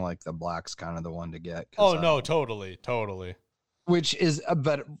everything, like the black's kind of the one to get. Oh no, totally. Which is a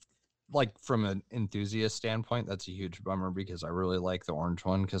better, like from an enthusiast standpoint, that's a huge bummer because I really like the orange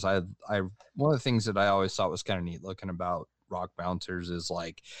one. Because I one of the things that I always thought was kind of neat looking about Rock Bouncers is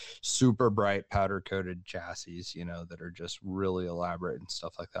like super bright powder coated chassis, you know, that are just really elaborate and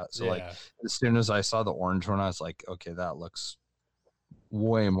stuff like that. So like as soon as I saw the orange one, I was like, okay, that looks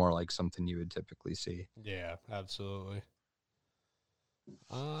way more like something you would typically see. Yeah, absolutely.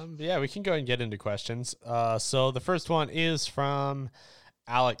 Yeah, we can go and get into questions. So the first one is from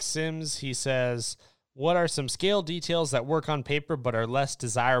Alex Sims. He says, what are some scale details that work on paper but are less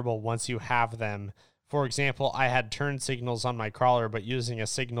desirable once you have them? For example, I had turn signals on my crawler, but using a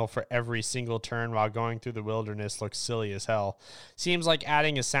signal for every single turn while going through the wilderness looks silly as hell. Seems like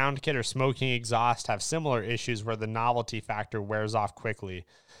adding a sound kit or smoking exhaust have similar issues where the novelty factor wears off quickly.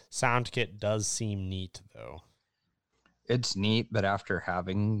 Sound kit does seem neat, though. It's neat, but after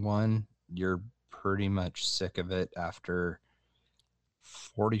having one, you're pretty much sick of it after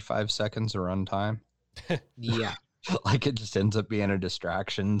 45 seconds of runtime. Yeah. Like it just ends up being a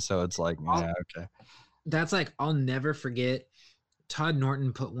distraction. So it's like, yeah, okay. That's like, I'll never forget. Todd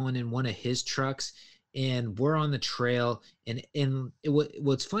Norton put one in one of his trucks and we're on the trail. And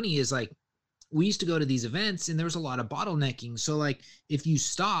what's funny is like, we used to go to these events and there was a lot of bottlenecking. So like if you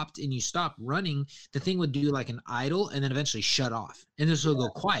stopped and you stopped running, the thing would do like an idle and then eventually shut off and this will go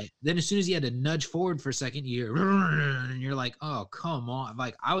quiet. Then as soon as you had to nudge forward for a second, you're like, oh, come on.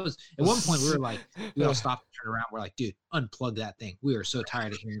 Like I was at one point, we were like, we all stopped and turned around. We're like, dude, unplug that thing. We were so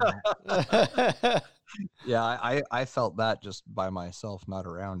tired of hearing that. Yeah, I felt that just by myself, not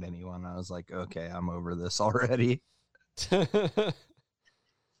around anyone. I was like, okay, I'm over this already.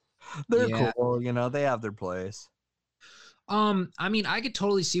 They're cool, you know, they have their place. I mean, I could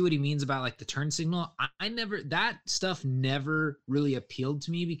totally see what he means about like the turn signal. I never, that stuff never really appealed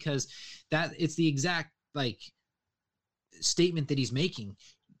to me because it's the exact like statement that he's making.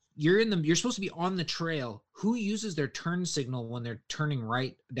 You're supposed to be on the trail. Who uses their turn signal when they're turning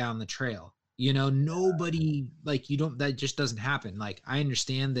right down the trail? You know, nobody, like that just doesn't happen. Like I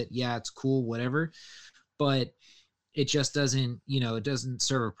understand that, yeah, it's cool, whatever. but it just doesn't, it doesn't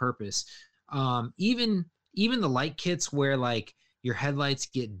serve a purpose. Even the light kits where like your headlights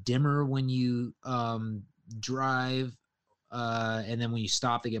get dimmer when you drive, and then when you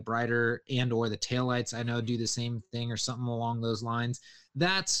stop they get brighter, and or the taillights I know do the same thing or something along those lines.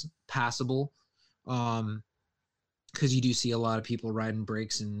 That's passable, because you do see a lot of people riding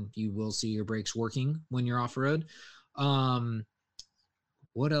brakes, and you will see your brakes working when you're off-road.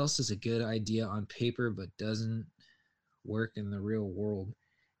 What else is a good idea on paper but doesn't work in the real world?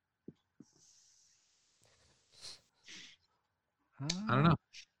 I don't know.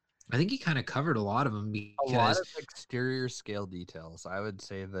 I think he kind of covered a lot of them, because a lot of exterior scale details. I would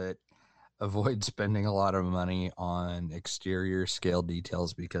say that avoid spending a lot of money on exterior scale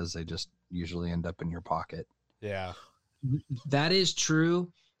details because they just usually end up in your pocket. Yeah. That is true.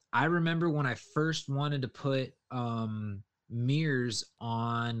 I remember when I first wanted to put mirrors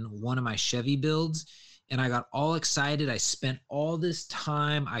on one of my Chevy builds, and I got all excited. I spent all this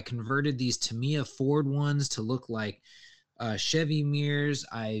time. I converted these Tamiya Ford ones to look like Chevy mirrors.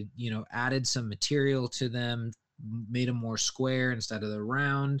 I, added some material to them, made them more square instead of the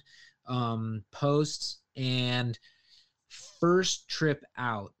round posts. And first trip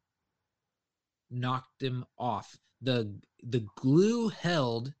out, knocked them off. The glue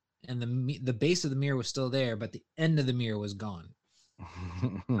held, and the base of the mirror was still there, but the end of the mirror was gone.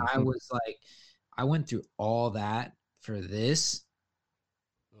 I was like, I went through all that for this,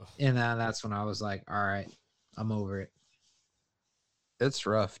 and then that's when I was like, all right, I'm over it. It's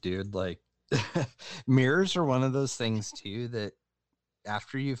rough, dude. Like, mirrors are one of those things too that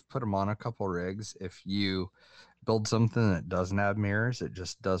after you've put them on a couple rigs, if you build something that doesn't have mirrors, it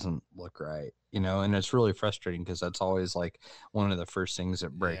just doesn't look right, and it's really frustrating because that's always like one of the first things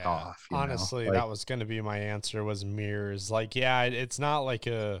that break off. Honestly, like, that was going to be my answer, was mirrors. Like, yeah, it's not like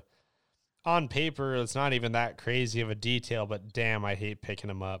on paper, it's not even that crazy of a detail, but damn, I hate picking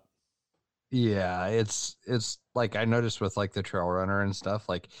them up. Yeah, it's like I noticed with like the Trail Runner and stuff,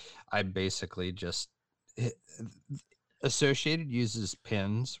 like I basically just Associated uses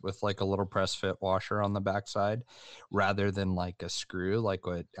pins with like a little press fit washer on the backside rather than like a screw like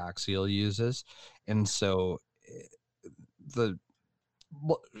what Axial uses. And so the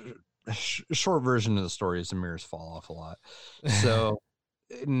short version of the story is the mirrors fall off a lot. So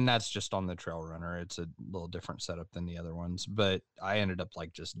and that's just on the Trail Runner. It's a little different setup than the other ones, but I ended up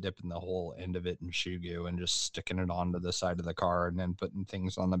like just dipping the whole end of it in shoe goo and just sticking it onto the side of the car and then putting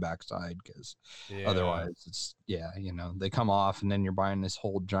things on the backside because otherwise it's they come off and then you're buying this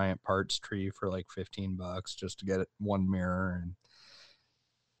whole giant parts tree for like $15 just to get it one mirror. And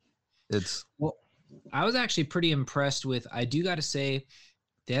it's I was actually pretty impressed with, I do got to say,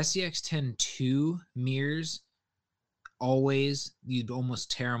 the SCX-10 2 mirrors. Always, you'd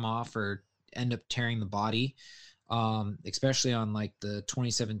almost tear them off or end up tearing the body, especially on like the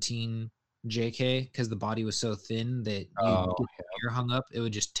 2017 JK, because the body was so thin that you get the mirror hung up, it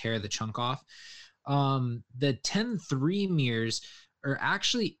would just tear the chunk off. The 10.3 mirrors are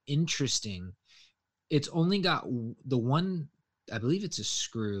actually interesting. It's only got the one, I believe it's a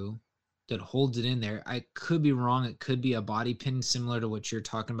screw that holds it in there. I could be wrong. It could be a body pin similar to what you're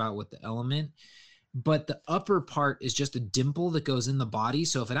talking about with the Element. But the upper part is just a dimple that goes in the body.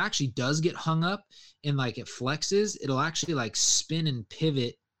 So if it actually does get hung up and like it flexes, it'll actually like spin and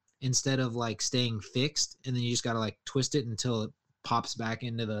pivot instead of like staying fixed. And then you just got to like twist it until it pops back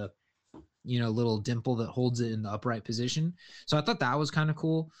into the, little dimple that holds it in the upright position. So I thought that was kind of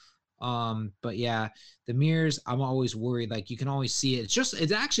cool. But yeah, the mirrors, I'm always worried. Like you can always see it.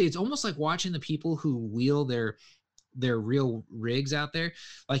 It's almost like watching the people who wheel their real rigs out there.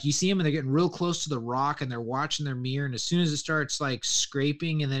 Like you see them and they're getting real close to the rock and they're watching their mirror, and as soon as it starts like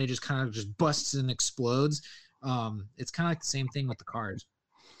scraping and then it just kind of just busts and explodes, it's kind of like the same thing with the cars.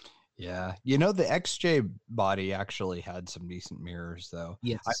 Yeah, the XJ body actually had some decent mirrors though.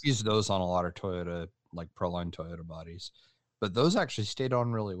 Yes, I've used those on a lot of Toyota, like Proline Toyota bodies, but those actually stayed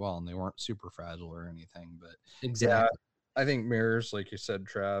on really well and they weren't super fragile or anything. But exactly. I think mirrors, like you said,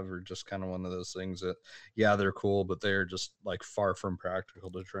 Trav, are just kind of one of those things that, they're cool, but they're just like far from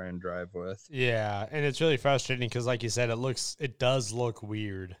practical to try and drive with. Yeah, and it's really frustrating because, like you said, it does look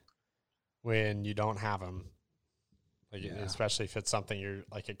weird when you don't have them. Like, especially if it's something you're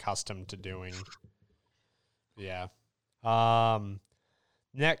like accustomed to doing. Yeah.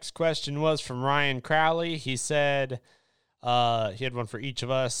 Next question was from Ryan Crowley. He said, he had one for each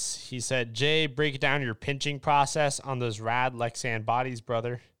of us. He said, Jay, break down your pinching process on those rad Lexan bodies,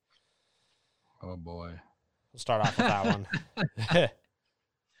 brother. Oh boy. We'll start off with that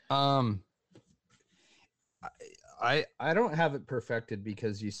one. I don't have it perfected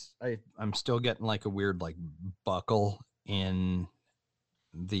because I'm still getting like a weird like buckle in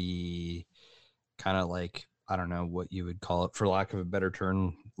the kind of like, I don't know what you would call it, for lack of a better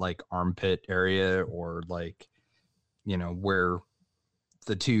term, like armpit area, or like, you know, where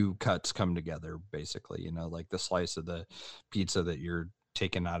the two cuts come together, basically, you know, like the slice of the pizza that you're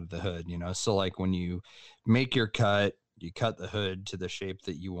taking out of the hood, you know. So like when you make your cut, you cut the hood to the shape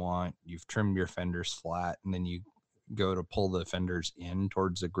that you want, you've trimmed your fenders flat, and then you go to pull the fenders in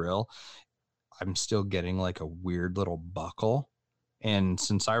towards the grill. I'm still getting like a weird little buckle. And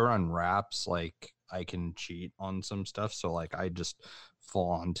since I run wraps, like I can cheat on some stuff. So like I just full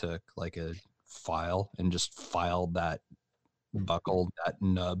on took like a file and just filed that buckle, that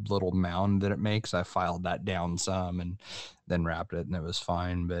nub little mound that it makes. I filed that down some and then wrapped it, and it was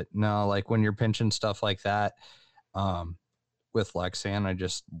fine. But no, like when you're pinching stuff like that, with Lexan, I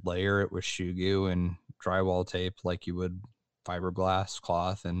just layer it with shoe glue and drywall tape like you would fiberglass,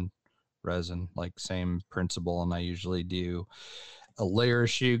 cloth, and resin, like same principle. And I usually do a layer of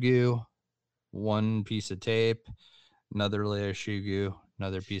shoe glue, one piece of tape, another layer of shoe glue,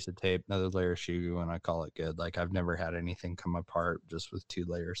 another piece of tape, another layer of shoe glue, and I call it good. Like I've never had anything come apart just with 2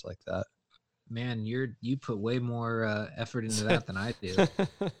 layers like that. Man, you put way more effort into that than I do.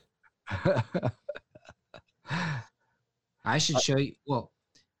 I should show you. Well,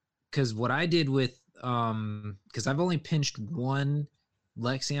 because what I did with because I've only pinched one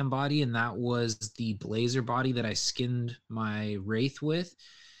Lexan body, and that was the Blazer body that I skinned my Wraith with.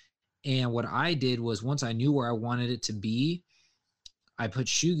 And what I did was, once I knew where I wanted it to be, I put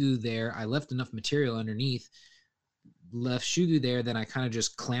shoe glue there. I left enough material underneath, left shoe glue there. Then I kind of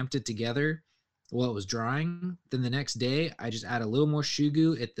just clamped it together while it was drying. Then the next day, I just add a little more shoe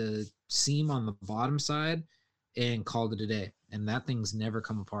glue at the seam on the bottom side and called it a day. And that thing's never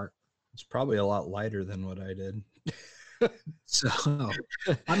come apart. It's probably a lot lighter than what I did. So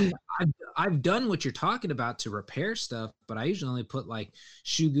I mean, I've done what you're talking about to repair stuff, but I usually only put like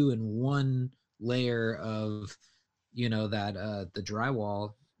shoe glue in one layer of, you know, that the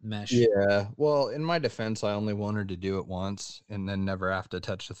drywall mesh. Yeah. Well, in my defense, I only wanted to do it once and then never have to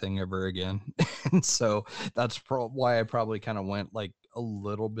touch the thing ever again. And so that's why I probably kind of went like a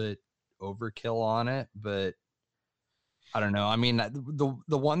little bit overkill on it, but I don't know. I mean,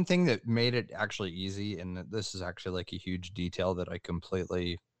 the one thing that made it actually easy, and this is actually like a huge detail that I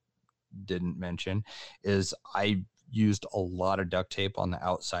completely didn't mention, is I used a lot of duct tape on the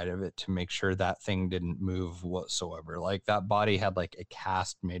outside of it to make sure that thing didn't move whatsoever. Like that body had like a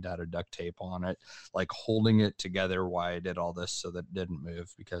cast made out of duct tape on it, like holding it together while I did all this so that it didn't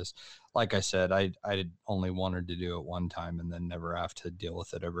move. Because like I said, I only wanted to do it one time and then never have to deal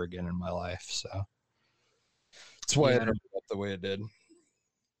with it ever again in my life. So that's why it ended up the way it did.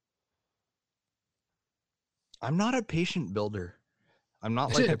 I'm not a patient builder. I'm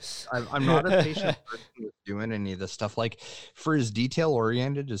not like I'm not a patient person with doing any of this stuff. Like for as detail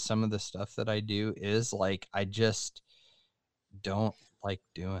oriented as some of the stuff that I do is, like I just don't like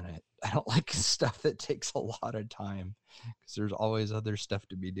doing it. I don't like stuff that takes a lot of time because there's always other stuff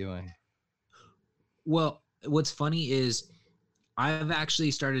to be doing. Well, what's funny is I've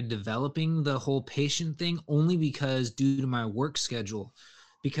actually started developing the whole patient thing only because due to my work schedule,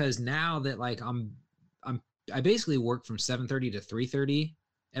 because now that like I basically work from 7:30 to 3:30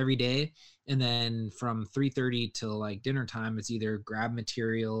 every day. And then from 3:30 till like dinner time, it's either grab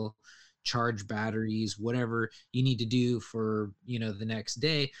material, charge batteries, whatever you need to do for, you know, the next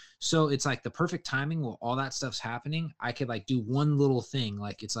day. So it's like the perfect timing while all that stuff's happening. I could like do one little thing.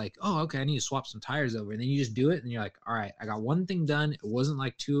 Like, it's like, oh, okay, I need to swap some tires over. And then you just do it. And you're like, all right, I got one thing done. It wasn't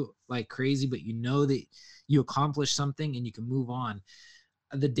like too like crazy, but you know that you accomplished something and you can move on.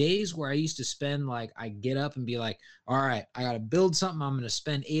 The days where I used to spend, like, I get up and be like, all right, I got to build something. I'm going to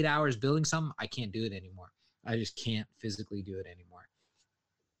spend 8 hours building something. I can't do it anymore. I just can't physically do it anymore.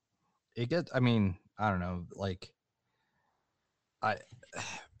 I mean, I don't know, like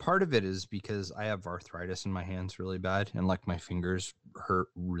part of it is because I have arthritis in my hands really bad, and like my fingers hurt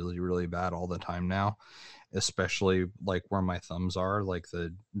really, really bad all the time now, especially like where my thumbs are, like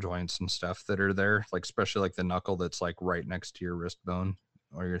the joints and stuff that are there, like especially like the knuckle that's like right next to your wrist bone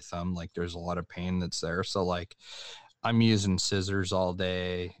or your thumb. Like there's a lot of pain that's there. So like I'm using scissors all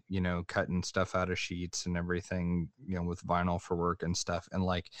day, you know, cutting stuff out of sheets and everything, you know, with vinyl for work and stuff, and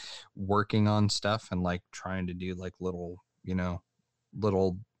like working on stuff and like trying to do like little, you know,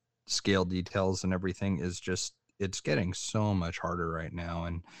 little scale details and everything is just, it's getting so much harder right now.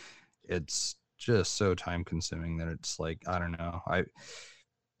 And it's just so time consuming that it's like, I don't know.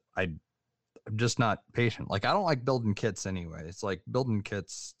 I'm just not patient. Like I don't like building kits anyway. It's like building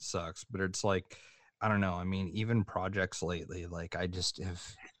kits sucks, but it's like I don't know. I mean, even projects lately, like I just have,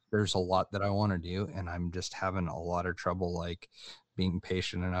 there's a lot that I want to do, and I'm just having a lot of trouble, like being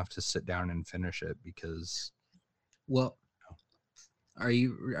patient enough to sit down and finish it because. Well, are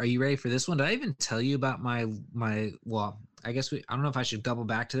you ready for this one? Did I even tell you about my? Well, I guess I don't know if I should double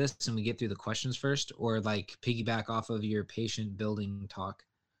back to this and we get through the questions first, or like piggyback off of your patient building talk.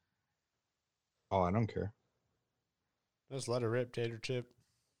 Oh, I don't care. Just let it rip, Tater Chip.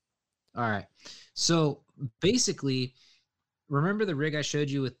 All right. So basically, remember the rig I showed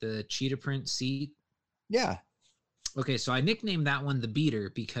you with the cheetah print seat? Yeah. Okay, so I nicknamed that one the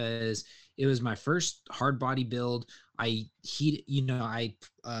beater because it was my first hard body build. I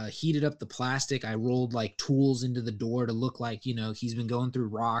heated up the plastic. I rolled like tools into the door to look like, he's been going through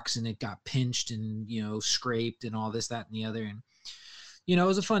rocks and it got pinched and, scraped and all this, that, and the other. And, it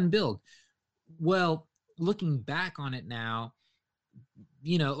was a fun build. Well, looking back on it now,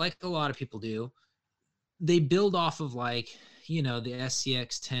 like a lot of people do, they build off of like, the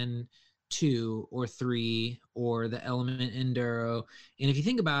SCX 10 2 or 3 or the Element Enduro. And if you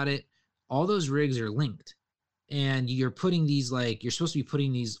think about it, all those rigs are linked. And you're putting these you're supposed to be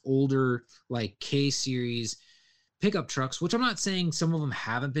putting these older like K series pickup trucks, which I'm not saying some of them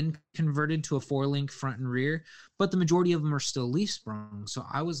haven't been converted to a 4-link front and rear, but the majority of them are still leaf sprung. So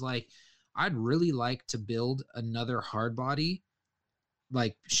I was like, I'd really like to build another hard body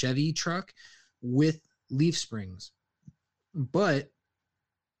like Chevy truck with leaf springs, but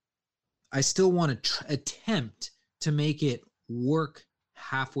I still want to attempt to make it work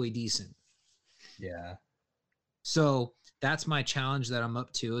halfway decent. Yeah. So that's my challenge that I'm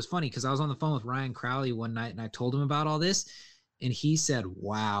up to. It was funny because I was on the phone with Ryan Crowley one night and I told him about all this. And he said,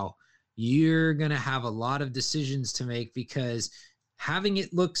 wow, you're going to have a lot of decisions to make because having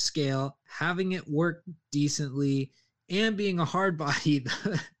it look scale, having it work decently, and being a hard body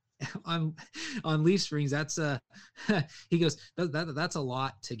on leaf springs, that's he goes, that's a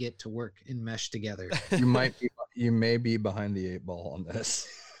lot to get to work and mesh together. You may be behind the 8 ball on this.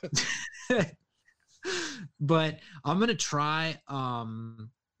 But I'm gonna try.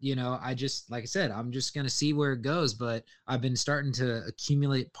 I just, like I said, I'm just gonna see where it goes. But I've been starting to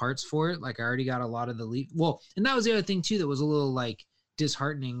accumulate parts for it. Like I already got a lot of the leaf. Well, and that was the other thing too that was a little like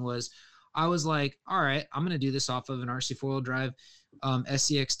disheartening was I was like, all right, I'm gonna do this off of an RC 4-wheel drive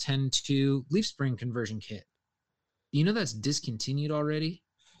SCX 10 2 leaf spring conversion kit. That's discontinued already,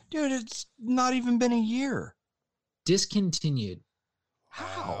 dude. It's not even been a year. Discontinued.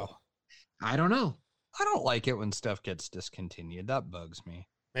 How? I don't know. I don't like it when stuff gets discontinued. That bugs me.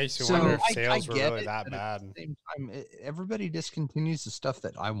 Makes you wonder if sales were really it, that bad. At the same time, everybody discontinues the stuff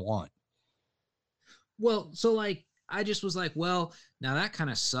that I want. Well, so like I just was like, well, now that kind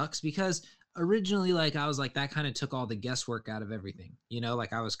of sucks because originally, like I was like that kind of took all the guesswork out of everything.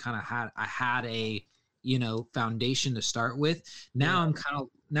 Like I was kind of had a foundation to start with. Now I'm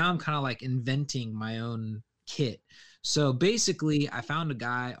kind of like inventing my own kit. So basically, I found a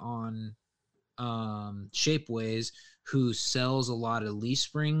guy on Shapeways who sells a lot of leaf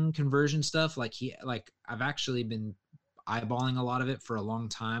spring conversion stuff. I've actually been eyeballing a lot of it for a long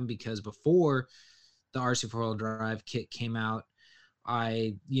time because before the RC 4-wheel drive kit came out,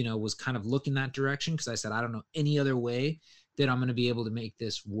 I was kind of looking that direction because I said I don't know any other way that I'm going to be able to make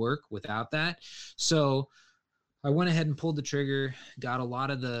this work without that. So I went ahead and pulled the trigger, got a lot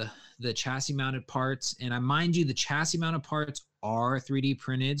of the chassis mounted parts, and mind you, the chassis mounted parts are 3D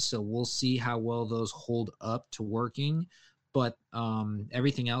printed, so we'll see how well those hold up to working. But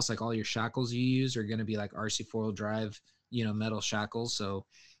everything else, like all your shackles you use, are going to be like RC 4-wheel drive, metal shackles. So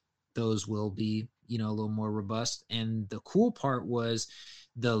those will be, a little more robust. And the cool part was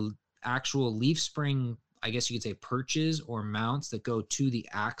the actual leaf spring, I guess you could say perches or mounts that go to the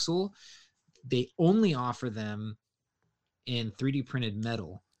axle. They only offer them in 3D printed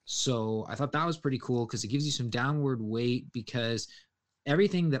metal. So I thought that was pretty cool because it gives you some downward weight because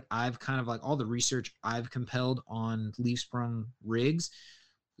everything that I've kind of like all the research I've compelled on leaf sprung rigs,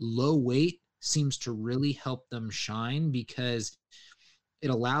 low weight seems to really help them shine because it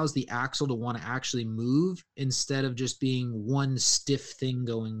allows the axle to want to actually move instead of just being one stiff thing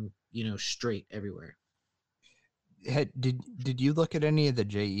going, straight everywhere. Did you look at any of the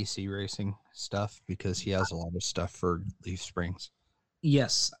JEC racing stuff? Because he has a lot of stuff for leaf springs.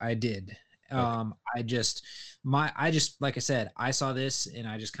 Yes, I did. Okay. I just like I said, I saw this and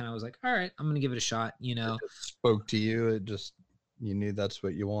I just kind of was like, all right, I'm gonna give it a shot. It just spoke to you. You knew that's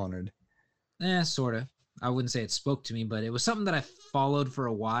what you wanted. Sort of. I wouldn't say it spoke to me, but it was something that I followed for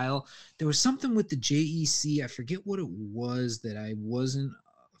a while. There was something with the JEC. I forget what it was that I wasn't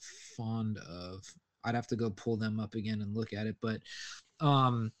fond of. I'd have to go pull them up again and look at it. But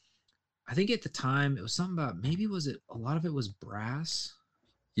I I think at the time it was something about, maybe was it, a lot of it was brass.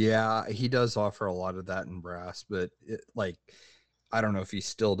 Yeah, he does offer a lot of that in brass, but I don't know if he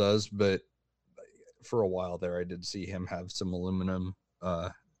still does, but for a while there, I did see him have some aluminum,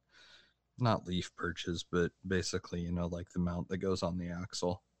 not leaf perches, but basically, like the mount that goes on the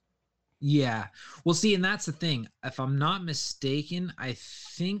axle. Yeah. Well, see, and that's the thing. If I'm not mistaken, I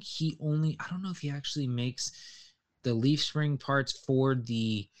think I don't know if he actually makes the leaf spring parts for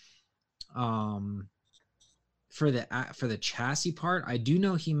the for the chassis part. I do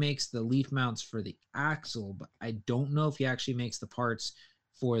know he makes the leaf mounts for the axle, but I don't know if he actually makes the parts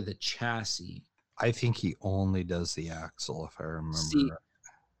for the chassis. I think he only does the axle, if I remember. See,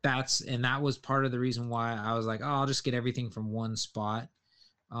 that was part of the reason why I was like, oh, I'll just get everything from one spot.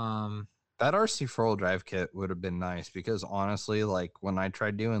 That RC 4-wheel drive kit would have been nice, because honestly, like when I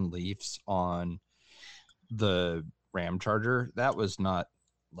tried doing leafs on the Ram Charger, that was not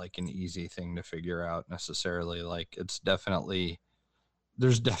like an easy thing to figure out necessarily. Like there's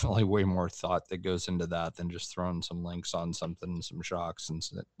definitely way more thought that goes into that than just throwing some links on something, some shocks, and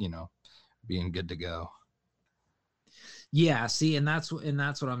being good to go. Yeah, see, and that's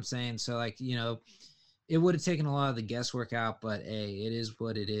what I'm saying. So like, it would have taken a lot of the guesswork out, but hey, it is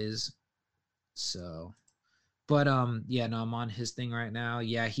what it is. So, but yeah, no, I'm on his thing right now.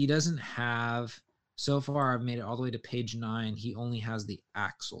 Yeah, he doesn't have, so far I've made it all the way to page 9. He only has the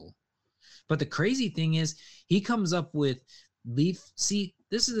axle. But the crazy thing is he comes up with leaf. See,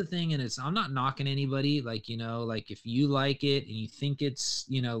 this is the thing, and I'm not knocking anybody. Like, like if you like it and you think it's,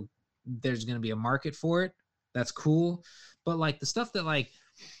 there's going to be a market for it, that's cool. But like the stuff that like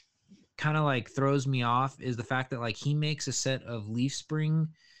kind of like throws me off is the fact that like he makes a set of leaf spring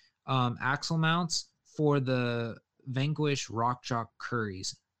axle mounts for the Vanquish Rock Jock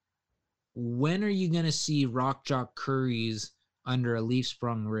Curries. When are you going to see Rock Jock Curries under a leaf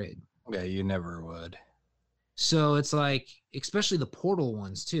sprung rig? Yeah, you never would. So it's like, especially the Portal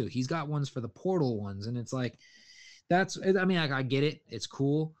ones too. He's got ones for the Portal ones, and it's like, I get it. It's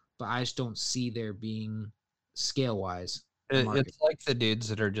cool, but I just don't see there being scale-wise. It's like the dudes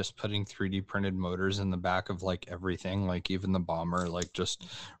that are just putting 3D printed motors in the back of like everything, like even the Bomber, like just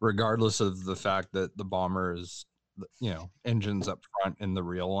regardless of the fact that the Bomber is, engines up front in the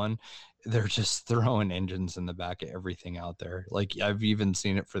real one, they're just throwing engines in the back of everything out there. Like I've even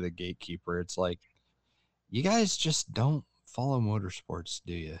seen it for the Gatekeeper. It's like, you guys just don't follow motorsports,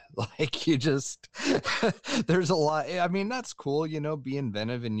 do you? Like you just, there's a lot. I mean, that's cool, be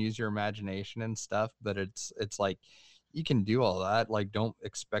inventive and use your imagination and stuff, but it's like, you can do all that. Like, don't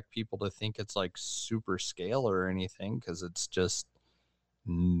expect people to think it's like super scale or anything, because it's just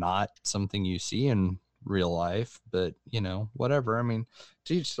not something you see in real life. But whatever. I mean,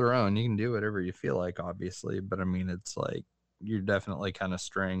 to each their own. You can do whatever you feel like, obviously, but I mean, it's like you're definitely kind of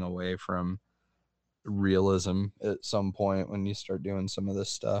straying away from realism at some point when you start doing some of this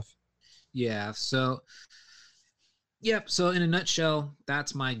stuff. Yeah. So yep. So in a nutshell,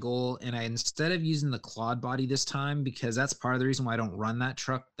 that's my goal. And instead of using the Claude body this time, because that's part of the reason why I don't run that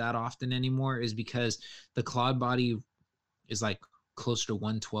truck that often anymore, is because the Claude body is like closer to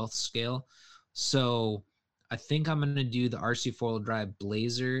 1/12 scale. So I think I'm going to do the RC 4-wheel drive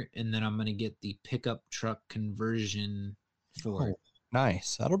Blazer, and then I'm going to get the pickup truck conversion for it.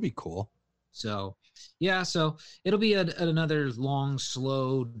 Nice. That'll be cool. So yeah, so it'll be another long,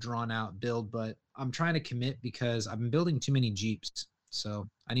 slow, drawn out build, but I'm trying to commit because I've been building too many Jeeps. So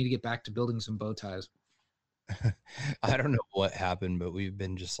I need to get back to building some bow ties. I don't know what happened, but we've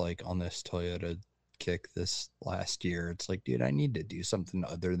been just like on this Toyota kick this last year. It's like, dude, I need to do something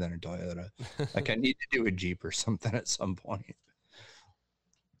other than a Toyota. Like I need to do a Jeep or something at some point.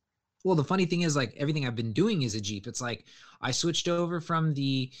 Well, the funny thing is, like, everything I've been doing is a Jeep. It's like I switched over from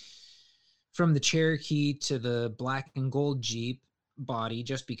the Cherokee to the black and gold Jeep body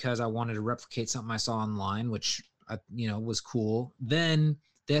just because I wanted to replicate something I saw online, which was cool. Then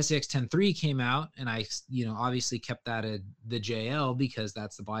the SCX-10-3 came out, and I obviously kept that at the JL because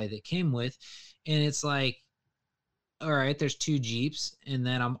that's the body that came with. And it's like, all right, there's 2 Jeeps, and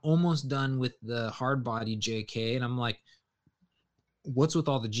then I'm almost done with the hard body JK, and I'm like, what's with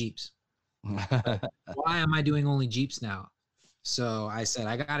all the Jeeps? Why am I doing only Jeeps now? So I said,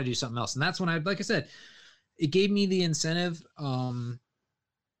 I got to do something else. And that's when like I said, it gave me the incentive to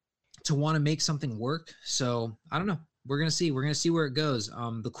want to make something work. So I don't know. We're going to see. We're going to see where it goes.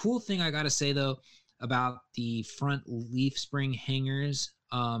 The cool thing I got to say, though, about the front leaf spring hangers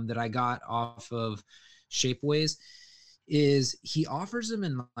that I got off of Shapeways is he offers them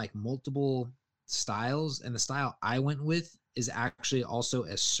in like multiple styles. And the style I went with is actually also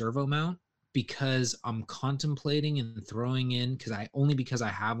a servo mount. because I'm contemplating and throwing in, because I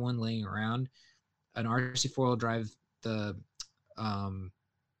have one laying around, an RC 4-wheel drive, or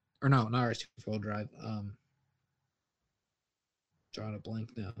no, not RC 4-wheel drive. Drawing a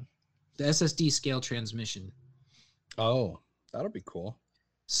blank now. The SSD scale transmission. Oh, that'll be cool.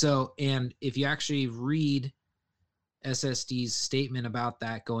 So, and if you actually read SSD's statement about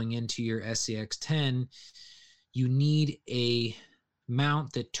that going into your SCX10, you need a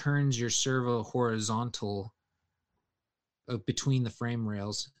mount that turns your servo horizontal between the frame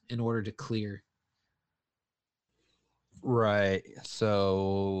rails in order to clear. Right.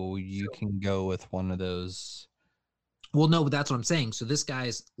 So you can go with one of those. Well, no, but that's what I'm saying. So this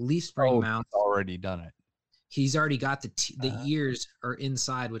guy's leaf spring mount, he's already done it. He's already got the ears are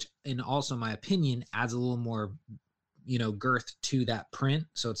inside, which, in also my opinion, adds a little more, girth to that print.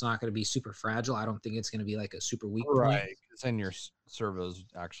 So it's not going to be super fragile. I don't think it's going to be like a super weak point. Right. Because then your servo's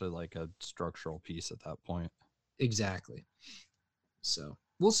actually like a structural piece at that point. Exactly. So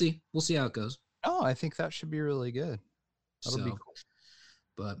we'll see. We'll see how it goes. Oh, I think that should be really good. That'll be cool.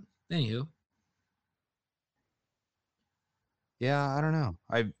 But anywho. Yeah, I don't know.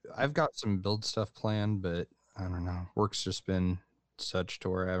 I've got some build stuff planned, but I don't know. Work's just been such to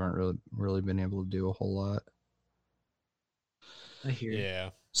where I haven't really been able to do a whole lot. I hear. Yeah.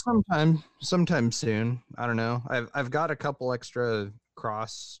 Sometime soon. I don't know. I've got a couple extra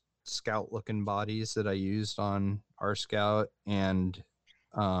cross scout looking bodies that I used on our scout, and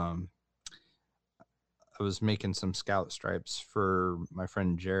I was making some scout stripes for my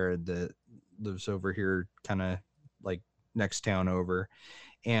friend Jared that lives over here, kind of like next town over,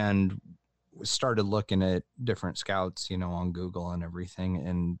 and started looking at different scouts, on Google and everything.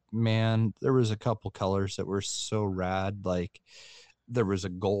 And man, there was a couple colors that were so rad. Like there was a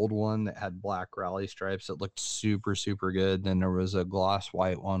gold one that had black rally stripes that looked super, super good. Then there was a gloss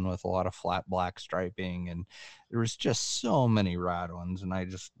white one with a lot of flat black striping, and there was just so many rad ones. And I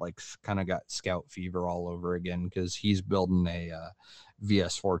just kind of got scout fever all over again, because he's building a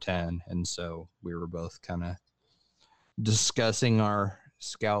VS 410. And so we were both kind of discussing our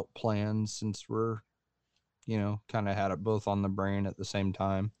scout plans, since we're kind of had it both on the brain at the same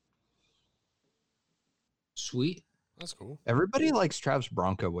time. Sweet. That's cool. Everybody likes Trav's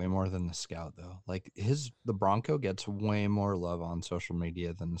Bronco way more than the Scout, though. Like the Bronco gets way more love on social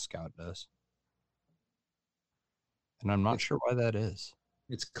media than the Scout does, and I'm not sure why that is.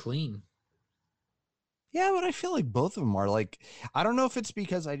 It's clean. Yeah, but I feel like both of them are I don't know if it's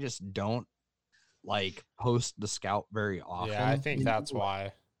because I just don't post the Scout very often. Yeah, I think that's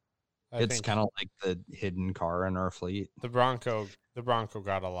why. It's kind of like the hidden car in our fleet. The Bronco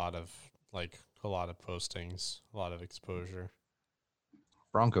got a lot of postings, a lot of exposure.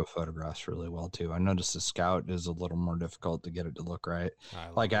 Bronco photographs really well too. I noticed the Scout is a little more difficult to get it to look right.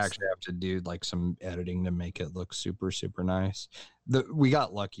 I actually have to do some editing to make it look super, super nice. We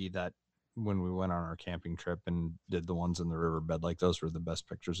got lucky that when we went on our camping trip and did the ones in the riverbed, those were the best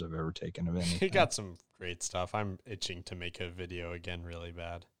pictures I've ever taken of anything. You got some great stuff. I'm itching to make a video again really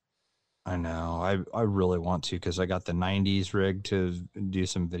bad. I know. I really want to, because I got the 90s rig to do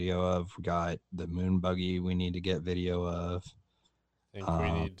some video of. We got the moon buggy we need to get video of. I think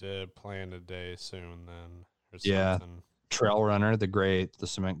we need to plan a day soon then. Or yeah. something. Trail Runner, the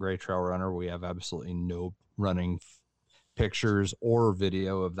cement gray Trail Runner. We have absolutely no running pictures or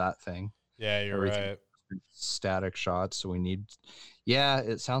video of that thing. Yeah, you're right. Static shots. So we need,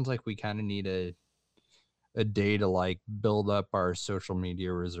 it sounds like we kind of need a day to build up our social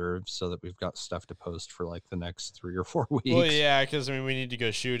media reserves so that we've got stuff to post for the next 3 or 4 weeks. Well, yeah, because we need to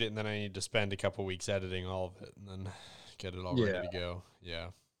go shoot it, and then I need to spend a couple weeks editing all of it, and then get it all ready to go. Yeah.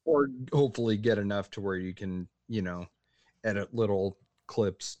 Or hopefully get enough to where you can, edit little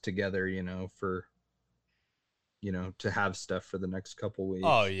clips together, for, to have stuff for the next couple weeks.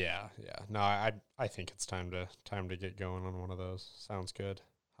 Oh yeah. Yeah. No, I think it's time to get going on one of those. Sounds good.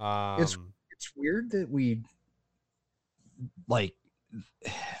 It's weird that we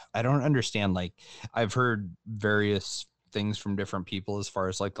I don't understand. I've heard various things from different people as far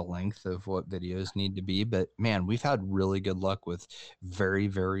as the length of what videos need to be, but man, we've had really good luck with very,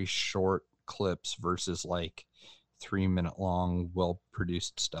 very short clips versus 3-minute long,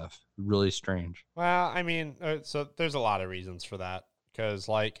 well-produced stuff. Really strange. Well, I mean, so there's a lot of reasons for that, because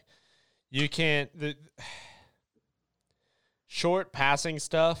you can't short passing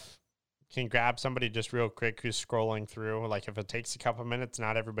stuff can grab somebody just real quick who's scrolling through. If it takes a couple minutes,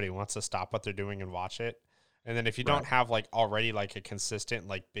 not everybody wants to stop what they're doing and watch it. And then if you don't have already a consistent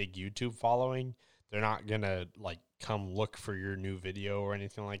big YouTube following, they're not gonna like come look for your new video or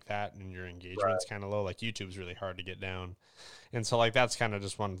anything like that, and your engagement's kind of low. Like YouTube's really hard to get down, and so like that's kind of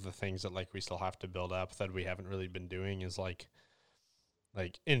just one of the things that like we still have to build up that we haven't really been doing. Is like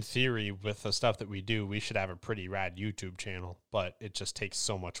in theory with the stuff that we do, we should have a pretty rad YouTube channel, but it just takes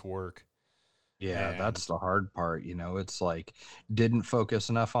so much work. Yeah, that's the hard part. It's like didn't focus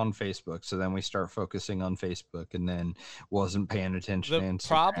enough on Facebook. So then we start focusing on Facebook and then wasn't paying attention to Instagram.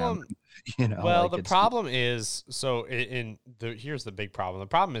 Problem, well, the problem is, so here's the big problem. The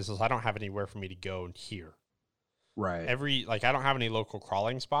problem is I don't have anywhere for me to go here. Right. I don't have any local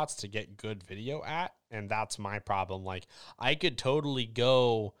crawling spots to get good video at. And that's my problem. Like I could totally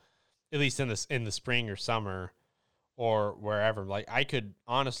go, at least in the spring or summer or wherever, like I could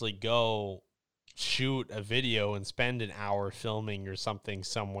honestly go shoot a video and spend an hour filming or something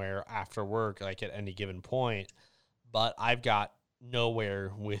somewhere after work, like at any given point, but I've got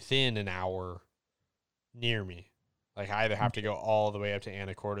nowhere within an hour near me. Like I either have to go all the way up to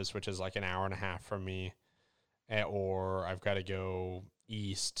Anacortes, which is like an hour and a half from me, or I've got to go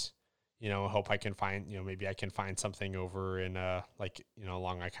east, hope I can find, maybe I can find something over in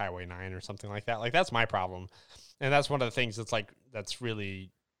along like Highway 9 or something like that. Like that's my problem. And that's one of the things that's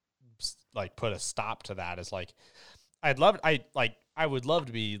really like put a stop to that is like, I would love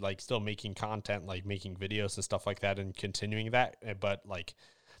to be like still making content, like making videos and stuff like that and continuing that. But like,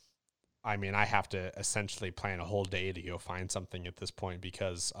 I mean, I have to essentially plan a whole day to go find something at this point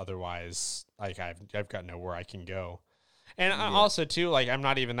because otherwise like I've got nowhere I can go. And also too, like, I'm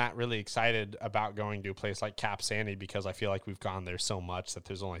not even that really excited about going to a place like Cap Sandy because I feel like we've gone there so much that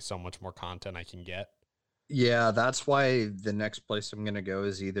there's only so much more content I can get. Yeah, that's why the next place I'm going to go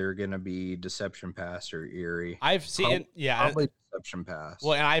is either going to be Deception Pass or Erie. I've seen, probably Deception Pass.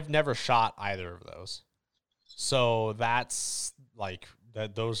 Well, and I've never shot either of those. So that's like,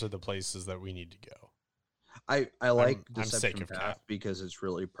 those are the places that we need to go. I like I'm sick Deception of Pass Cap. because it's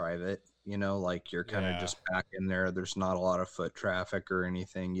really private. Like you're kind of just back in there. There's not a lot of foot traffic or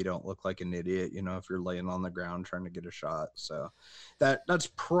anything. You don't look like an idiot, if you're laying on the ground trying to get a shot. So that's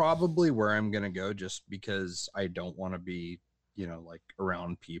probably where I'm going to go just because I don't want to be, like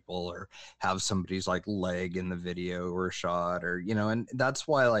around people or have somebody's like leg in the video or shot or, and that's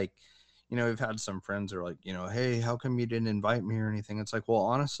why like, we've had some friends that are like, hey, how come you didn't invite me or anything? It's like, well,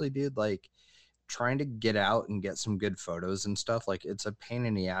 honestly, dude, like, trying to get out and get some good photos and stuff, like it's a pain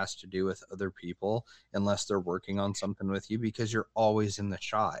in the ass to do with other people unless they're working on something with you because you're always in the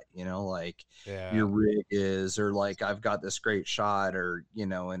shot, like your rig is, or like I've got this great shot or,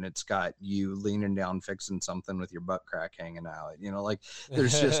 and it's got you leaning down fixing something with your butt crack hanging out, like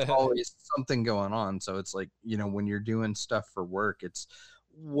there's just always something going on. So it's like, when you're doing stuff for work, it's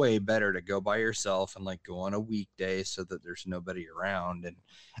way better to go by yourself and like go on a weekday so that there's nobody around. And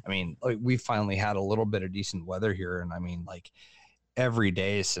I mean, like we finally had a little bit of decent weather here, and I mean, like every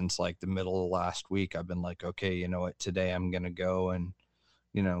day since like the middle of last week I've been like, okay, you know what, today I'm gonna go and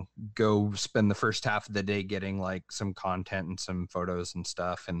go spend the first half of the day getting like some content and some photos and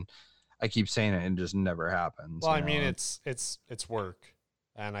stuff, and I keep saying it and it just never happens. Well, I mean, it's work.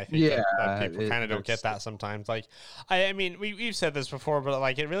 And I think that people kind of don't get that sometimes. Like, I mean, we've said this before, but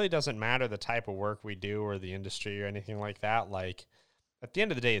like, it really doesn't matter the type of work we do or the industry or anything like that. Like, at the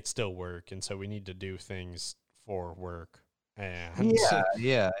end of the day, it's still work. And so we need to do things for work. And so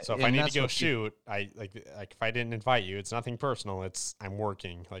if I need to go shoot, I like if I didn't invite you, it's nothing personal. It's I'm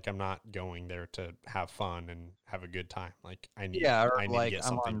working. Like I'm not going there to have fun and have a good time. Like I need to get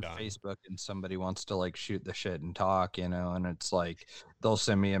something done. Facebook and somebody wants to like shoot the shit and talk, and it's like they'll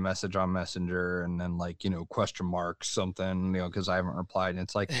send me a message on Messenger and then like question mark something, because I haven't replied. And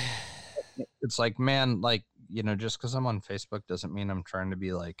it's like man, like just because I'm on Facebook doesn't mean I'm trying to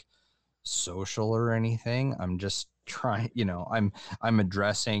be like social or anything. I'm just trying, I'm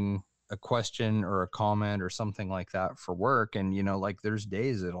addressing a question or a comment or something like that for work. And like there's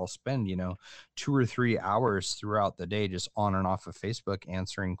days that I'll spend 2 or 3 hours throughout the day just on and off of Facebook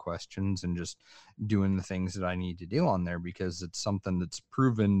answering questions and just doing the things that I need to do on there, because it's something that's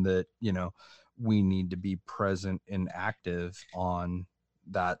proven that we need to be present and active on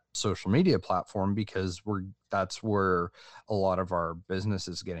that social media platform, because that's where a lot of our business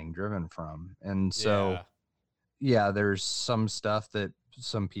is getting driven from. And so there's some stuff that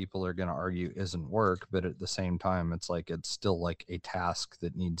some people are going to argue isn't work, but at the same time it's like it's still like a task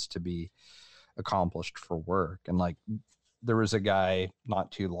that needs to be accomplished for work. And like there was a guy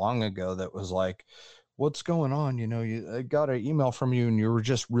not too long ago that was like, what's going on, I got an email from you and you were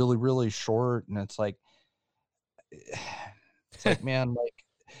just really, really short. And it's like man, like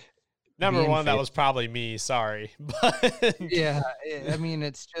number one, that was probably me, sorry. But yeah, I mean,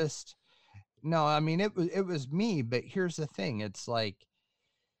 it's just No, I mean, it was me, but here's the thing. It's like,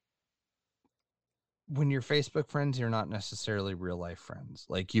 when you're Facebook friends, you're not necessarily real life friends.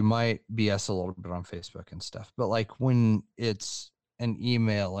 Like, you might BS a little bit on Facebook and stuff, but like when it's an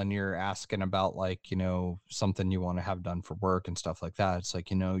email and you're asking about, like, you know, something you want to have done for work and stuff like that, it's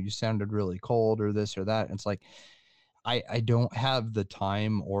like, you know, you sounded really cold or this or that. And it's like, I don't have the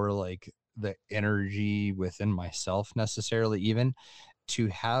time or like the energy within myself necessarily even to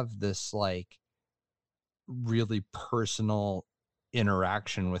have this like really personal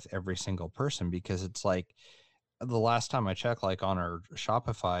interaction with every single person, because it's like, the last time I checked, like on our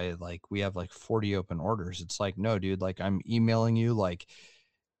Shopify, like we have like 40 open orders. It's like, no, dude, like I'm emailing you, like,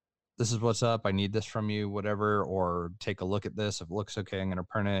 this is what's up. I need this from you, whatever, or take a look at this. If it looks okay, I'm going to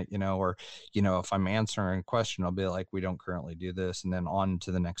print it, you know, or, you know, if I'm answering a question, I'll be like, we don't currently do this. And then on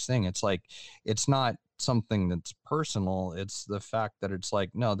to the next thing. It's like, it's not something that's personal. It's the fact that it's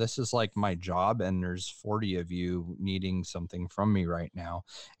like, no, this is like my job and there's 40 of you needing something from me right now.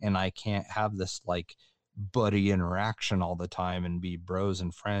 And I can't have this like buddy interaction all the time and be bros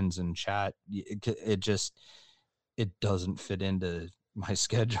and friends and chat. It just, it doesn't fit into my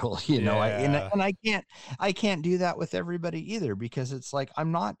schedule, you know. Yeah. And I can't do that with everybody either, because it's like,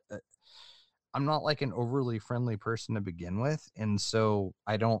 I'm not like an overly friendly person to begin with, and so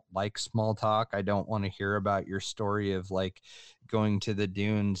I don't like small talk. I don't want to hear about your story of like going to the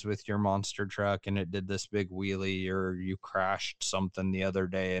dunes with your monster truck and it did this big wheelie, or you crashed something the other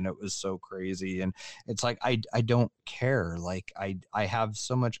day and it was so crazy. And it's like, I don't care. Like, I have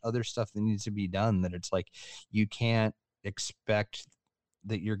so much other stuff that needs to be done that it's like, you can't expect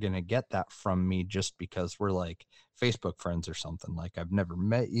that you're going to get that from me just because we're like Facebook friends or something. Like, I've never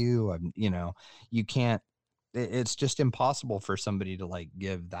met you. You know, you can't, it's just impossible for somebody to like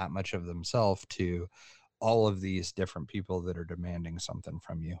give that much of themselves to all of these different people that are demanding something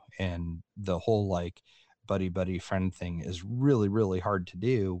from you. And the whole like buddy friend thing is really, really hard to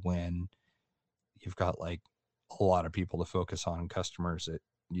do when you've got like a lot of people to focus on, customers that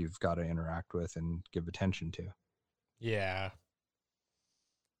you've got to interact with and give attention to. Yeah.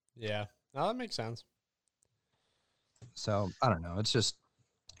 Yeah. No, that makes sense. So I don't know. It's just,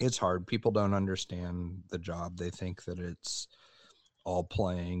 it's hard. People don't understand the job. They think that it's all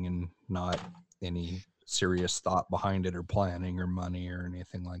playing and not any serious thought behind it or planning or money or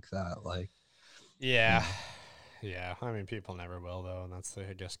anything like that. Like, Yeah. Yeah. I mean, people never will, though. And that's,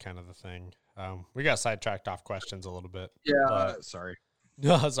 I guess, kind of the thing. We got sidetracked off questions a little bit. yeah, sorry.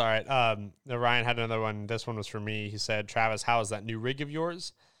 No, it's all right. Ryan had another one. This one was for me. He said, Travis, how is that new rig of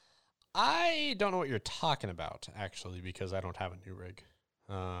yours? I don't know what you're talking about, actually, because I don't have a new rig.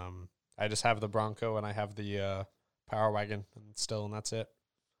 I just have the Bronco and I have the Power Wagon and that's it.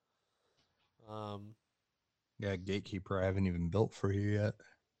 Yeah, Gatekeeper, I haven't even built for you yet.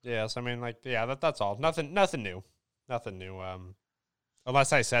 Yes, I mean, like, yeah, that's all. Nothing new. Nothing new.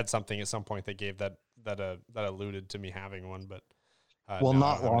 Unless I said something at some point that gave that alluded to me having one, but well, no,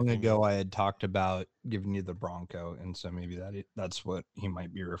 not long ago, I had talked about giving you the Bronco, and so maybe that's what he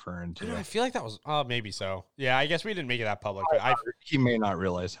might be referring to. Yeah, I feel like that was, maybe so. Yeah, I guess we didn't make it that public, but he may not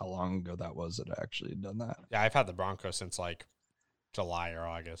realize how long ago that was that I actually had done that. Yeah, I've had the Bronco since like July or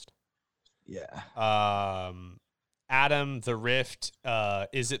August. Yeah. Adam, the Rift,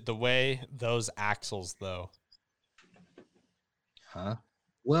 is it the way? Those axles, though. Huh?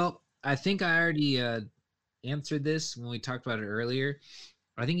 Well, I think I already answered this when we talked about it earlier.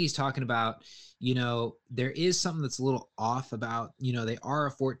 I think he's talking about, you know, there is something that's a little off about, you know, they are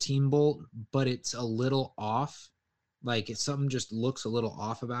a 14 bolt, but it's a little off. Like, it's something just looks a little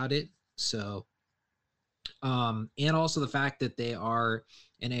off about it. So, and also the fact that they are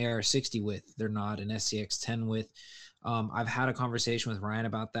an AR60 width, they're not an SCX 10 width. I've had a conversation with Ryan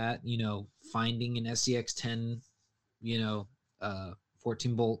about that, you know, finding an SCX 10, you know,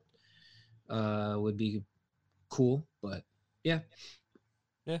 14 bolt would be cool, but yeah.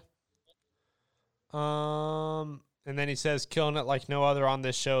 And then he says, killing it like no other on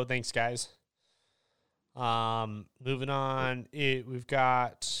this show. Thanks, guys. Moving on, we've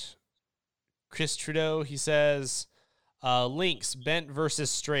got Chris Trudeau. He says, links bent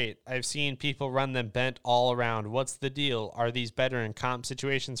versus straight. I've seen people run them bent all around. What's the deal? Are these better in comp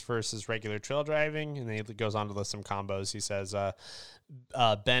situations versus regular trail driving? And then he goes on to list some combos. He says,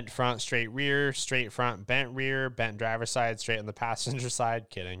 bent front, straight rear, straight front, bent rear, bent driver side, straight on the passenger side.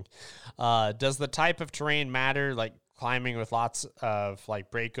 Kidding. Does the type of terrain matter, like climbing with lots of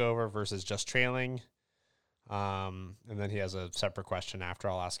like breakover versus just trailing? And then he has a separate question after,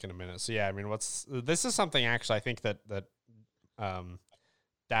 I'll ask in a minute. So yeah, I mean, this is something actually I think that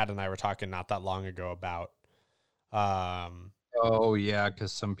Dad and I were talking not that long ago about. Oh yeah,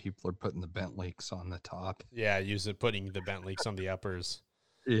 because some people are putting the bent leaks on the top. Yeah, putting the bent leaks on the uppers.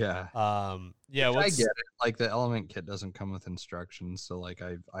 Yeah. Yeah, Which I get it. Like the element kit doesn't come with instructions, so like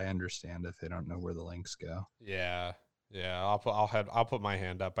I understand if they don't know where the links go. Yeah. I'll put my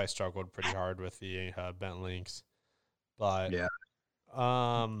hand up. I struggled pretty hard with the bent links, but Yeah.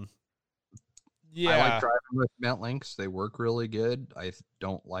 Yeah, I like driving with bent links. They work really good. I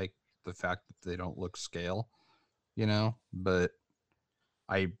don't like the fact that they don't look scale, but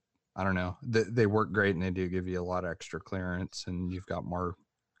I don't know. They work great and they do give you a lot of extra clearance, and you've got more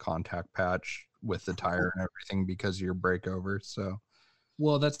contact patch with the tire and everything because of your breakover. So,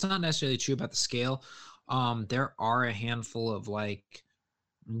 well, that's not necessarily true about the scale. There are a handful of like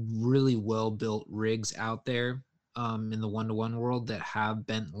really well built rigs out there in the 1-to-1 world that have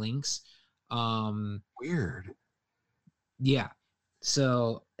bent links. Weird. Yeah.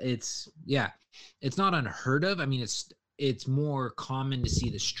 So it's not unheard of. I mean, it's more common to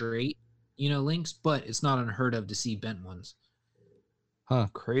see the straight, links, but it's not unheard of to see bent ones. Huh,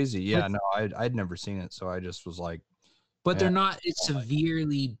 crazy. Yeah, no, I'd never seen it, so I just was like, but they're not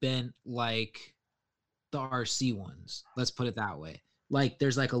severely bent like the RC ones. Let's put it that way. Like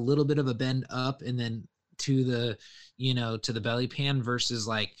there's like a little bit of a bend up and then to the, to the belly pan versus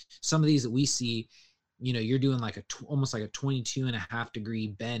like some of these that we see, you're doing like almost like a 22.5 degree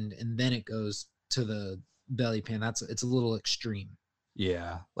bend and then it goes to the belly pan. It's a little extreme.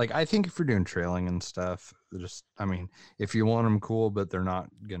 Yeah. Like I think if you're doing trailing and stuff, if you want them cool, but they're not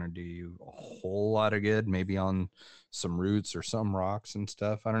going to do you a whole lot of good, maybe on some roots or some rocks and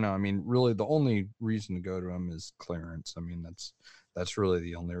stuff. I don't know. I mean, really the only reason to go to them is clearance. I mean, that's really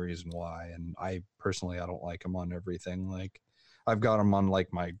the only reason why. And I personally don't like them on everything. Like I've got them on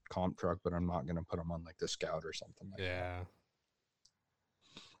like my comp truck, but I'm not going to put them on like the Scout or something like that.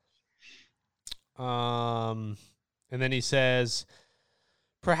 And then he says,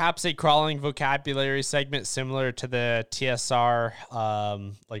 perhaps a crawling vocabulary segment similar to the TSR,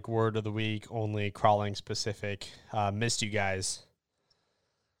 like word of the week, only crawling specific. Missed you guys.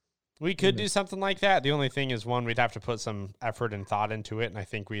 We could do something like that. The only thing is, one, we'd have to put some effort and thought into it, and I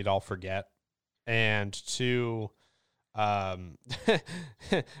think we'd all forget. And two,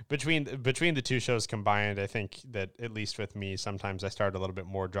 between the two shows combined, I think that at least with me, sometimes I start a little bit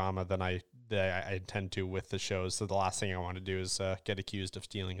more drama than I tend to with the shows. So the last thing I want to do is get accused of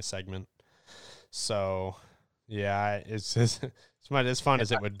stealing a segment. So yeah, it's as fun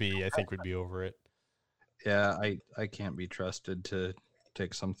as it would be. I think we'd be over it. Yeah, I can't be trusted to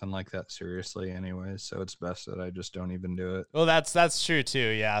take something like that seriously anyway, so it's best that I just don't even do it. Well, that's true too.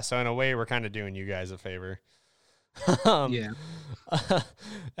 Yeah, so in a way, we're kind of doing you guys a favor. Yeah.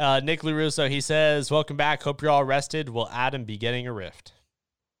 Nick LaRusso, he says, welcome back. Hope you're all rested. Will Adam be getting a Rift?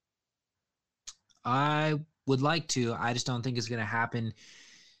 I would like to. I just don't think it's going to happen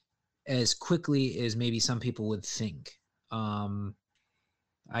as quickly as maybe some people would think.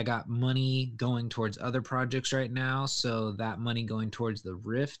 I got money going towards other projects right now, so that money going towards the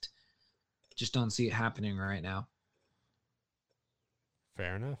Rift, just don't see it happening right now.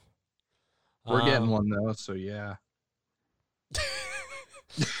 Fair enough. We're getting one though, so yeah.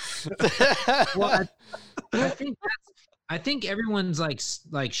 Well, I think everyone's like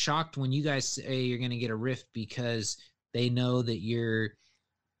shocked when you guys say you're gonna get a Rift because they know that you're,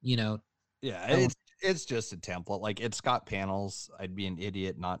 Yeah, it's just a template. Like it's got panels. I'd be an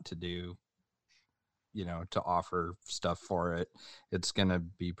idiot not to do, to offer stuff for it. It's gonna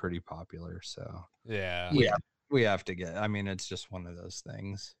be pretty popular. So yeah, we have to get. I mean, it's just one of those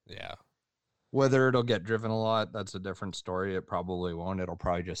things. Yeah. Whether it'll get driven a lot, that's a different story. It probably won't. It'll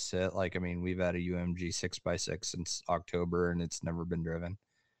probably just sit. Like, I mean, we've had a UMG 6x6 since October, and it's never been driven.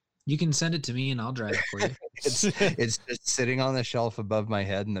 You can send it to me, and I'll drive it for you. It's just sitting on the shelf above my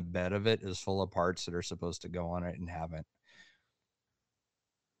head, and the bed of it is full of parts that are supposed to go on it and haven't.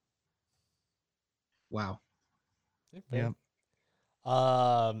 Wow. Yeah.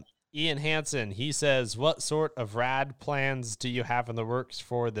 Ian Hansen, he says, what sort of rad plans do you have in the works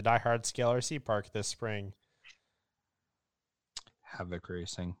for the Die Hard Scale RC Park this spring? Havoc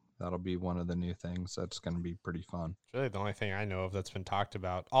Racing. That'll be one of the new things. That's going to be pretty fun. It's really the only thing I know of that's been talked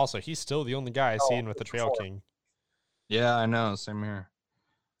about. Also, he's still the only guy seen with the Trail King. Yeah, I know. Same here.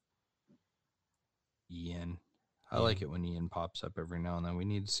 Ian. I like it when Ian pops up every now and then. We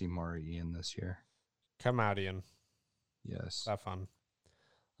need to see more Ian this year. Come out, Ian. Yes. Have fun.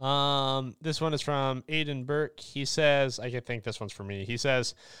 This one is from Aiden Burke. He says, I think this one's for me. He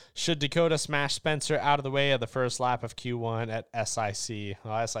says, should Dakota smash Spencer out of the way of the first lap of Q1 at SIC?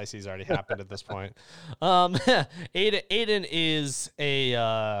 Well, SIC's already happened at this point. Aiden is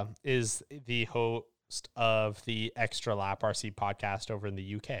the of the Extra Lap RC podcast over in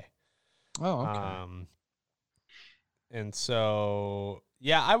the UK. Oh, okay. And so,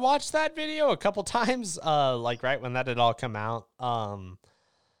 yeah, I watched that video a couple times, like right when that had all come out.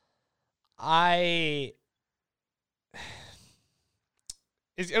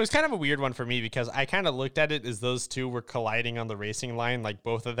 It was kind of a weird one for me because I kind of looked at it as those two were colliding on the racing line. Like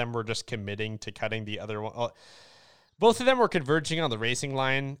both of them were just committing to cutting the other one. Both of them were converging on the racing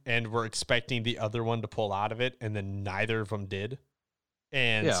line and were expecting the other one to pull out of it. And then neither of them did.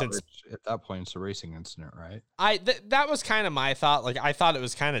 And Yeah, since at that point, it's a racing incident, right? that was kind of my thought. Like, I thought it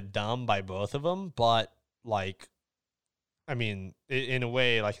was kind of dumb by both of them, but like, I mean, in a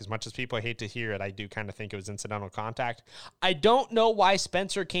way, like as much as people hate to hear it, I do kind of think it was incidental contact. I don't know why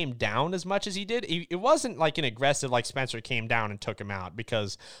Spencer came down as much as he did. It wasn't like an aggressive, like Spencer came down and took him out,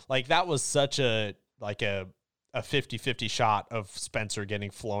 because like that was such a 50-50 shot of Spencer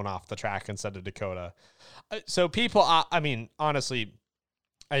getting flown off the track instead of Dakota. So people, I mean, honestly,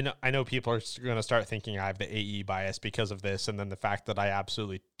 I know people are going to start thinking I have the AE bias because of this, and then the fact that I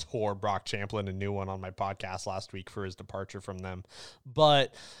absolutely tore Brock Champlin a new one on my podcast last week for his departure from them.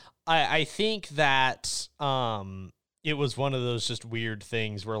 But I think that it was one of those just weird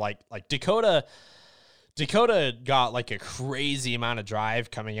things where like Dakota got like a crazy amount of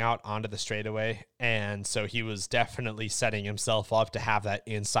drive coming out onto the straightaway, and so he was definitely setting himself up to have that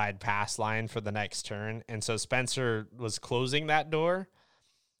inside pass line for the next turn, and so Spencer was closing that door.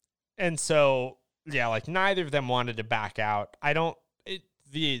 And so, yeah, like neither of them wanted to back out.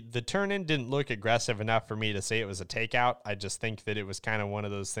 The turn-in didn't look aggressive enough for me to say it was a takeout. I just think that it was kind of one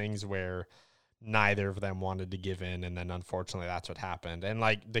of those things where neither of them wanted to give in, and then unfortunately that's what happened. And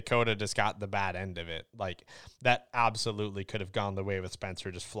like Dakota just got the bad end of it. Like that absolutely could have gone the way with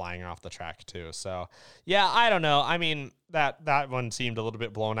Spencer just flying off the track too. So yeah, I don't know. I mean, that one seemed a little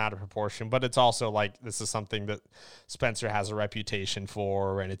bit blown out of proportion, but it's also like this is something that Spencer has a reputation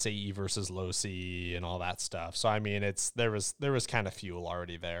for, and it's AE versus low C and all that stuff. So I mean, there was kind of fuel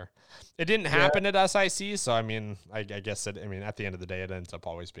already there. It didn't happen at SIC, so I mean, I guess at the end of the day, it ends up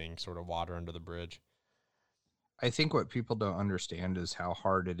always being sort of water under the bridge. I think what people don't understand is how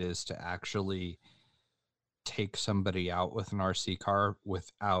hard it is to actually take somebody out with an RC car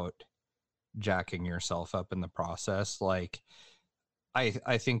without jacking yourself up in the process. Like I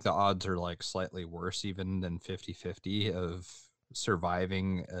think the odds are like slightly worse even than 50-50 of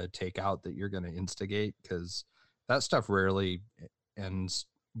surviving a takeout that you're going to instigate, because that stuff rarely ends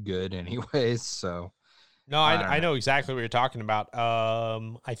good anyways. So no, I know exactly what you're talking about.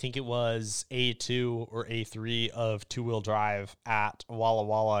 I think it was A2 or A3 of two-wheel drive at Walla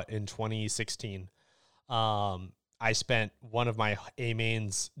Walla in 2016. I spent one of my A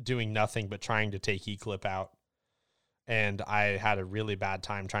mains doing nothing but trying to take E-Clip out, and I had a really bad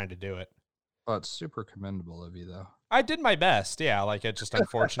time trying to do it. Oh, it's super commendable of you, though. I did my best. Yeah, like it just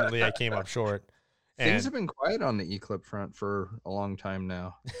unfortunately I came up short. Things have been quiet on the E-Clip front for a long time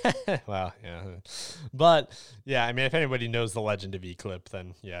now. Well, yeah. But yeah, I mean, if anybody knows the legend of E-Clip,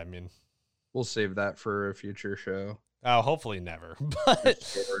 then yeah, I mean, we'll save that for a future show. Oh, hopefully never. But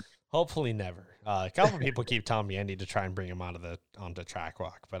hopefully never. A couple of people keep telling me I need to try and bring him onto track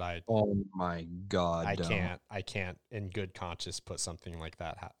walk, but oh my God, I can't in good conscience put something like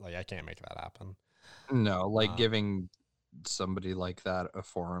that. Like I can't make that happen. No, like giving somebody like that a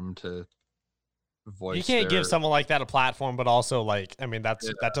forum to voice. You can't give someone like that a platform, but also like, I mean, that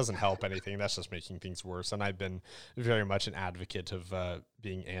doesn't help anything. That's just making things worse. And I've been very much an advocate of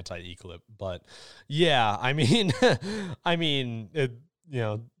being anti-E-Clip, but yeah, I mean,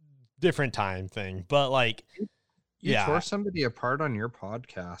 different time thing, but like, you tore somebody apart on your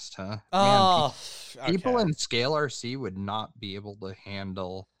podcast, huh? Oh, man, people in Scale RC would not be able to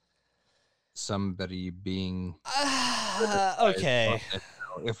handle somebody being okay.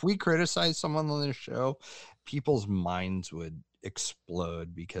 If we criticize someone on this show, people's minds would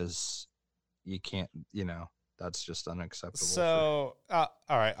explode because you can't, that's just unacceptable. So, all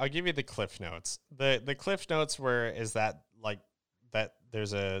right, I'll give you the Cliff Notes. The Cliff Notes is that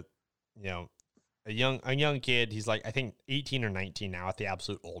there's a young kid. He's like, I think 18 or 19 now at the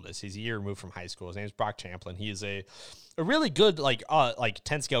absolute oldest. He's a year removed from high school. His name's Brock Champlin. He is a really good, like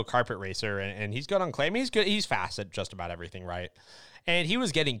 10 scale carpet racer, and he's good on clay. I mean, he's good. He's fast at just about everything, right? And he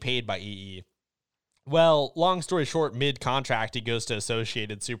was getting paid by EE. Well, long story short, mid-contract, he goes to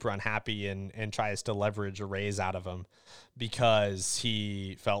Associated, super unhappy, and tries to leverage a raise out of him because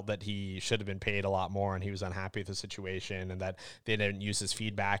he felt that he should have been paid a lot more, and he was unhappy with the situation, and that they didn't use his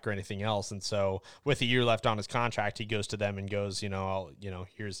feedback or anything else. And so with a year left on his contract, he goes to them and goes,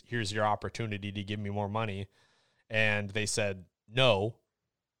 here's your opportunity to give me more money. And they said no.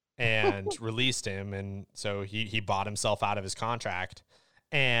 and released him. And so he bought himself out of his contract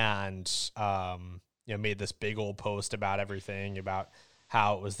and, made this big old post about everything, about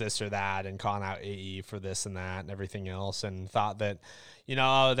how it was this or that, and calling out AE for this and that and everything else, and thought that,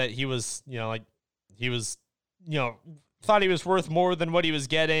 that he was, thought he was worth more than what he was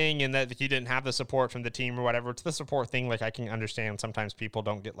getting, and that he didn't have the support from the team or whatever. It's the support thing. Like, I can understand sometimes people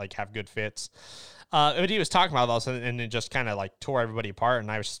don't get have good fits. But he was talking about this, and it just kind of tore everybody apart.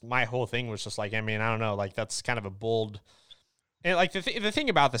 And my whole thing was just I don't know, that's kind of a bold. And the thing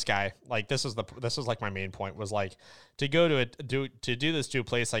about this guy, this is my main point, was to go to do this to a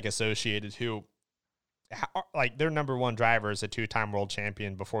place like Associated, who their number one driver is a 2-time world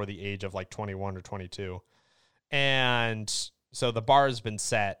champion before the age of 21 or 22. And so the bar has been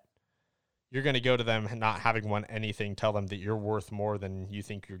set. You're going to go to them not having won anything, tell them that you're worth more than you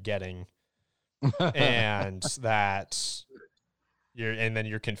think you're getting. And then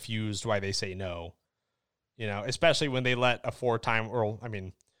you're confused why they say no. Especially when they let a 4-time world. I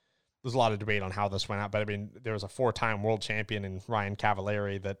mean, there's a lot of debate on how this went out, but I mean, there was a 4-time world champion in Ryan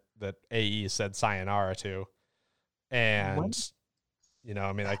Cavallari that AE said sayonara to, and what?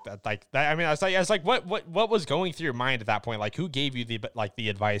 I mean, I was like, what was going through your mind at that point? Who gave you the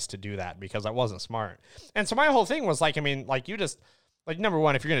advice to do that? Because that wasn't smart. And so my whole thing was you just number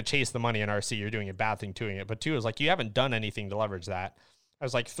one, if you're going to chase the money in RC, you're doing a bad thing doing it. But two is you haven't done anything to leverage that. I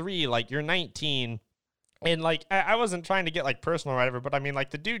was three, you're 19. And I wasn't trying to get personal or whatever, but I mean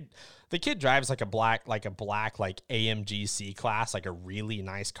the kid drives a black AMG C class, a really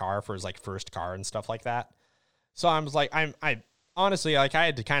nice car for his first car and stuff like that. So I was I honestly I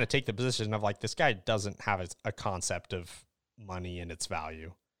had to kind of take the position of this guy doesn't have a concept of money and its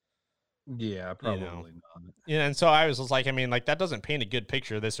value. Yeah, probably not. Yeah, and so I was just that doesn't paint a good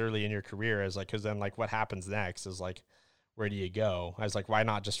picture this early in your career, as because then what happens next is where do you go? I was why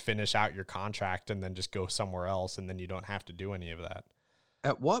not just finish out your contract and then just go somewhere else, and then you don't have to do any of that?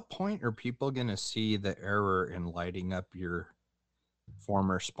 At what point are people going to see the error in lighting up your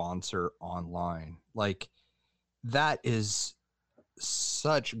former sponsor online? That is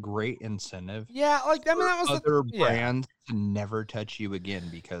such great incentive. Yeah, that was other brands to never touch you again,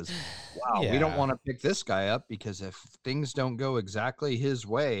 because we don't want to pick this guy up, because if things don't go exactly his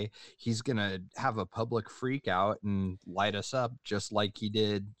way, he's gonna have a public freak out and light us up just like he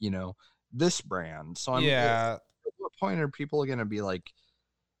did, this brand. So at what point are people gonna be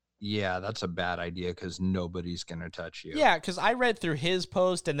yeah, that's a bad idea because nobody's going to touch you? Yeah, because I read through his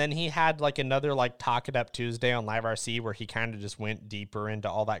post, and then he had another Talk It Up Tuesday on Live RC where he kind of just went deeper into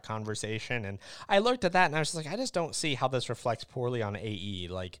all that conversation. And I looked at that and I was just I just don't see how this reflects poorly on AE.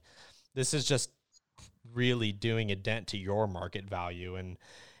 This is just really doing a dent to your market value. And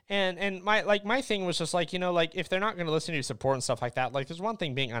my thing was just if they're not going to listen to your support and stuff like that, there's one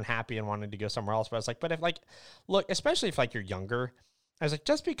thing being unhappy and wanting to go somewhere else, but it's but if look, especially if you're younger, I was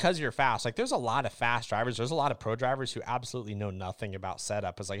just because you're fast, there's a lot of fast drivers. There's a lot of pro drivers who absolutely know nothing about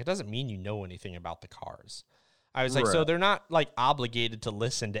setup. It's it doesn't mean you know anything about the cars. I was so they're not obligated to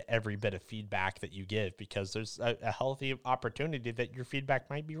listen to every bit of feedback that you give, because there's a healthy opportunity that your feedback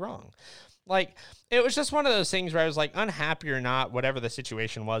might be wrong. It was just one of those things where I was unhappy or not, whatever the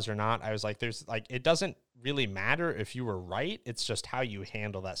situation was or not. I was there's it doesn't really matter if you were right. It's just how you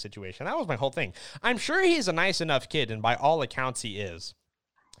handle that situation. That was my whole thing. I'm sure he's a nice enough kid, and by all accounts he is.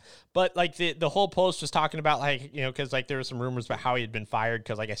 But the whole post was talking about because there were some rumors about how he had been fired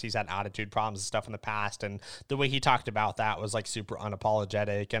because I guess he's had attitude problems and stuff in the past, and the way he talked about that was super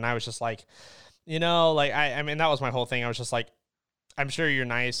unapologetic. And I was just I mean, that was my whole thing. I was just I'm sure you're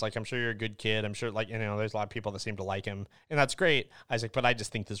nice. I'm sure you're a good kid. I'm sure there's a lot of people that seem to like him, and that's great. I was but I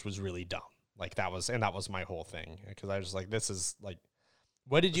just think this was really dumb. That was my whole thing, because I was just this is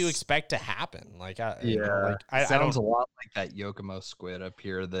what did you expect to happen? Sounds a lot like that Yokomo squid up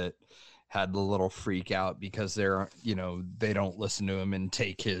here that had the little freak out because they're, they don't listen to him and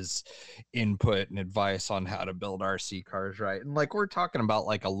take his input and advice on how to build RC cars right. And we're talking about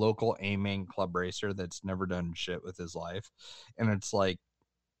a local A-Main club racer that's never done shit with his life, and it's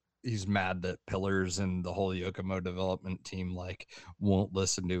he's mad that Pillars and the whole Yokomo development team won't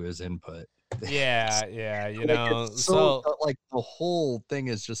listen to his input. Yeah, so the whole thing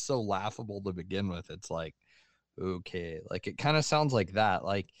is just so laughable to begin with. It's okay, it kind of sounds like that.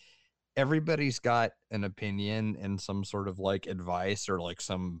 Everybody's got an opinion and some sort of advice or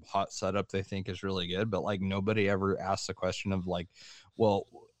some hot setup they think is really good, but nobody ever asks the question of well,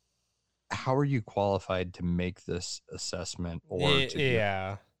 how are you qualified to make this assessment or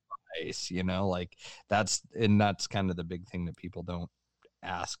to advice? That's kind of the big thing that people don't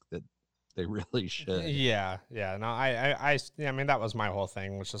ask, that They really should. Yeah. No, I mean, that was my whole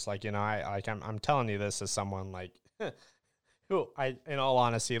thing, which is like, I'm telling you this as someone like who in all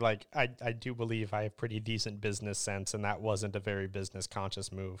honesty, like I do believe I have pretty decent business sense, and that wasn't a very business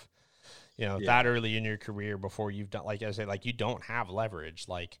conscious move. That early in your career before you've done, like I say, like you don't have leverage,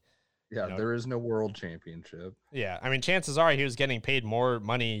 like. There is no world championship. Yeah, I mean, chances are he was getting paid more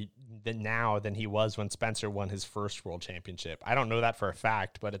money than he was when Spencer won his first world championship. I don't know that for a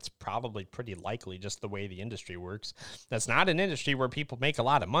fact, but it's probably pretty likely just the way the industry works. That's not an industry where people make a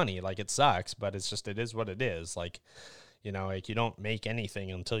lot of money. Like, it sucks, but it is what it is. Like, like you don't make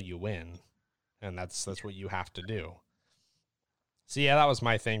anything until you win, and that's what you have to do. So yeah, that was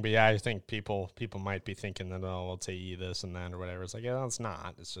my thing. But yeah, I think people might be thinking that, oh, let's say this and that or whatever. It's like, yeah, it's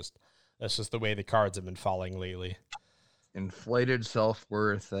not. That's just the way the cards have been falling lately. Inflated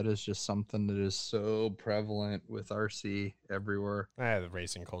self-worth. That is just something that is so prevalent with RC everywhere. The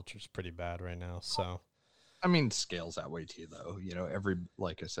racing culture is pretty bad right now. So, I mean, scales that way too, though.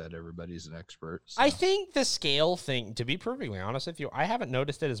 Like I said, everybody's an expert. So. I think the scale thing, to be perfectly honest with you, I haven't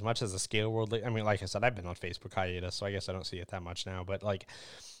noticed it as much as the scale world. I mean, like I said, I've been on Facebook hiatus, so I guess I don't see it that much now. But like,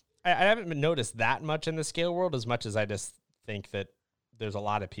 I haven't been noticed that much in the scale world as much as I just think that there's a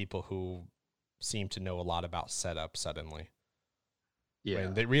lot of people who seem to know a lot about setup suddenly. Yeah.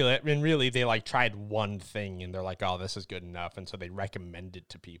 And really they like tried one thing and they're like, oh, this is good enough. And so they recommend it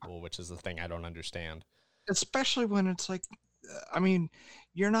to people, which is the thing I don't understand. Especially when it's like, I mean,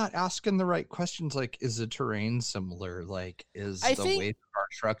 you're not asking the right questions. Like, is the terrain similar? Like, is the weight of our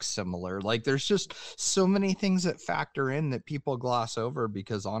truck similar? Like, there's just so many things that factor in that people gloss over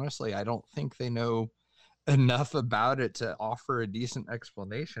because honestly, I don't think they know enough about it to offer a decent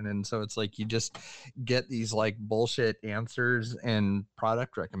explanation. And so it's like you just get these like bullshit answers and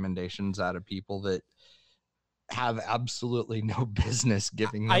product recommendations out of people that have absolutely no business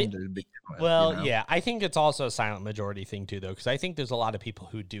giving them to begin with. Well, yeah, I think it's also a silent majority thing too, though, because I think there's a lot of people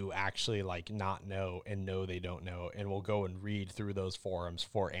who do actually like not know and know they don't know and will go and read through those forums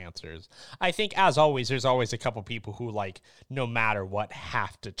for answers. I think, as always, there's always a couple people who, like, no matter what,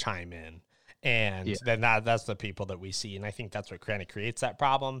 have to chime in. And then that's the people that we see. And I think that's what kind of creates that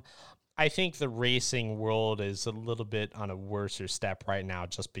problem. I think the racing world is a little bit on a worser step right now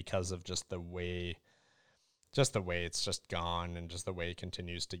just because of just the way it's just gone and just the way it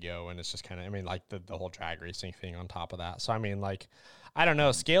continues to go. And it's just kind of, I mean, like the whole drag racing thing on top of that. So, I mean, like, I don't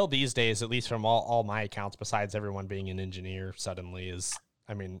know, scale these days, at least from all my accounts, besides everyone being an engineer suddenly is,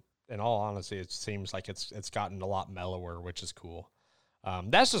 I mean, in all honesty, it seems like it's gotten a lot mellower, which is cool.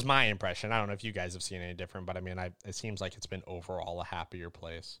 That's just my impression. I don't know if you guys have seen any different, but I mean, it seems like it's been overall a happier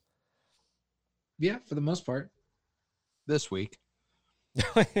place. Yeah, for the most part. This week.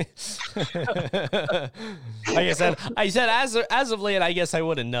 Like I said as of late, I guess I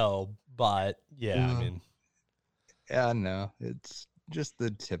wouldn't know, but yeah, I mean, yeah, no, it's just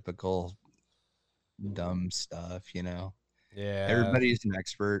the typical dumb stuff, Yeah, everybody's an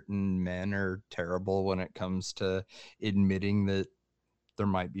expert, and men are terrible when it comes to admitting that there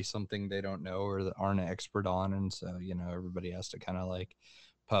might be something they don't know or that aren't an expert on. And so, everybody has to kind of like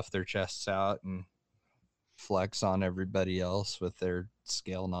puff their chests out and flex on everybody else with their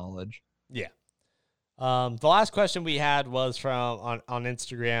scale knowledge. Yeah. The last question we had was from on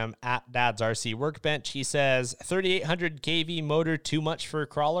Instagram at Dad's RC Workbench. He says, 3800 kV motor too much for a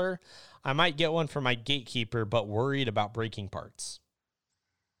crawler. I might get one for my gatekeeper, but worried about breaking parts.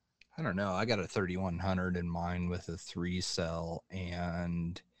 I don't know. I got a 3100 in mine with a 3-cell,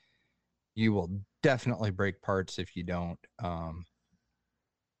 and you will definitely break parts if you don't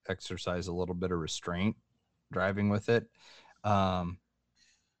exercise a little bit of restraint driving with it. A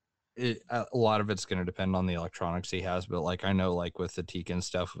lot of it's going to depend on the electronics he has, but like I know, like with the Tekin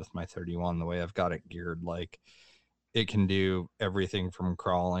stuff with my 31, the way I've got it geared, like it can do everything from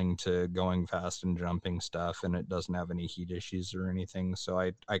crawling to going fast and jumping stuff, and it doesn't have any heat issues or anything. So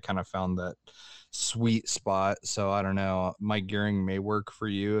I kind of found that sweet spot. So I don't know, my gearing may work for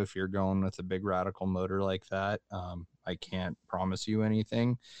you if you're going with a big radical motor like that. I can't promise you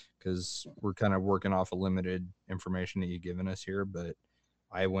anything because we're kind of working off a limited information that you've given us here, but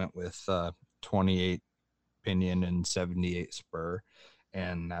I went with 28 pinion and 78 spur.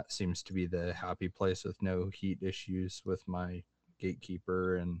 And that seems to be the happy place with no heat issues with my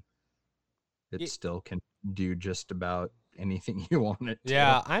gatekeeper, and it still can do just about anything you want it to.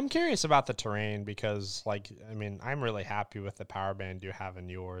 Yeah, I'm curious about the terrain because, like, I mean, I'm really happy with the power band you have in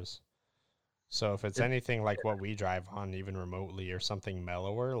yours. So if it's anything like what we drive on, even remotely, or something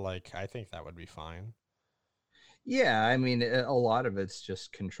mellower, like, I think that would be fine. Yeah, I mean, a lot of it's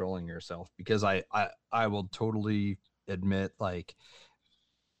just controlling yourself, because I will totally admit, like,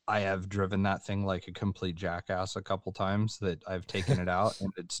 I have driven that thing like a complete jackass a couple times that I've taken it out,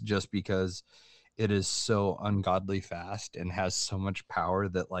 and it's just because it is so ungodly fast and has so much power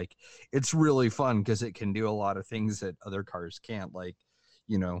that like it's really fun because it can do a lot of things that other cars can't. Like,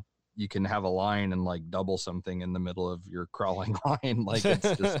 you know, you can have a line and like double something in the middle of your crawling line. Like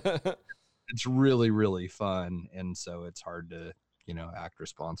it's just it's really, really fun. And so it's hard to, you know, act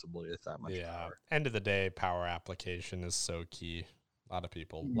responsibly with that much power. End of the day, power application is so key. A lot of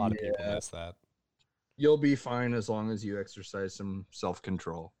people miss that. You'll be fine as long as you exercise some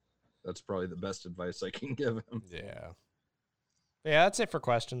self-control. That's probably the best advice I can give him. Yeah, that's it for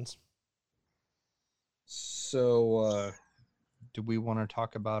questions. So do we want to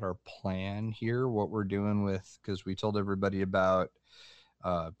talk about our plan here, what we're doing with, because we told everybody about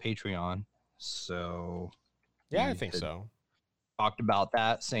Patreon. So yeah, I think so. Talked about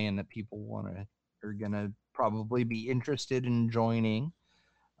that, saying that people are gonna probably be interested in joining.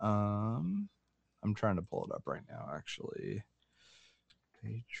 I'm trying to pull it up right now, actually.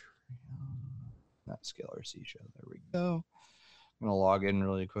 Patreon, that Scale RC show. There we go. I'm gonna log in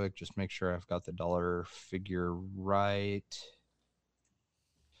really quick, just make sure I've got the dollar figure right.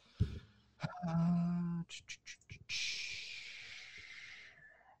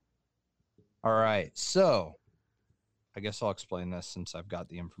 All right, so I guess I'll explain this since I've got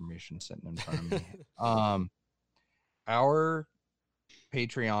the information sitting in front of me. Our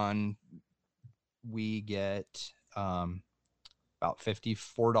Patreon, we get about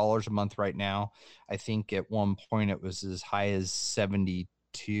 $54 a month right now. I think at one point it was as high as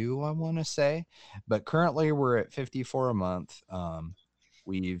 72, I want to say, but currently we're at 54 a month.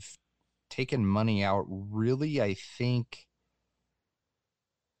 We've taken money out really, I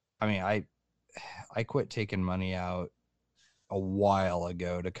quit taking money out a while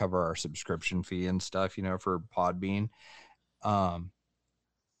ago to cover our subscription fee and stuff, you know, for Podbean.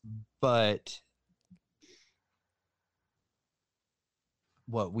 But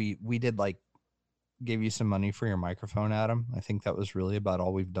what we did, like, give you some money for your microphone, Adam. I think that was really about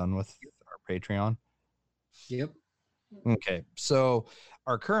all we've done with our Patreon. Yep. Okay, so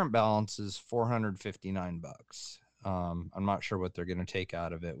our current balance is $459. I'm not sure what they're going to take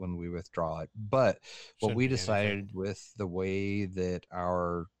out of it when we withdraw it, but what we decided with the way that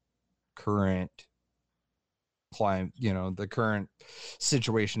our current climate, you know, the current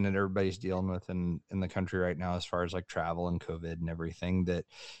situation that everybody's dealing with in the country right now, as far as like travel and COVID and everything, that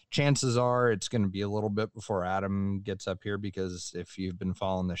chances are it's going to be a little bit before Adam gets up here, because if you've been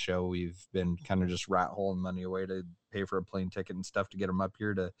following the show, we've been kind of just rat holing money away to pay for a plane ticket and stuff to get him up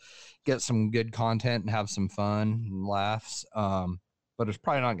here to get some good content and have some fun and laughs. But it's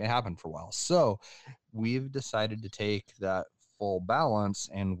probably not going to happen for a while. So we've decided to take that full balance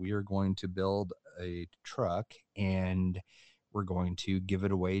and we are going to build a truck and we're going to give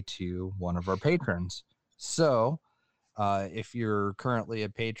it away to one of our patrons. So if you're currently a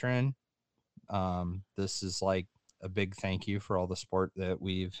patron, this is like a big thank you for all the support that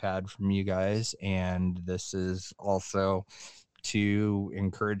we've had from you guys. And this is also to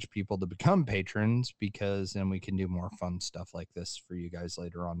encourage people to become patrons, because then we can do more fun stuff like this for you guys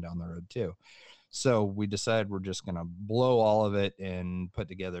later on down the road too. So we decided we're just going to blow all of it and put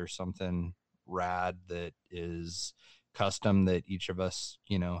together something rad that is custom, that each of us,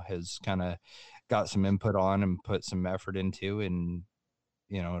 you know, has kind of got some input on and put some effort into. And,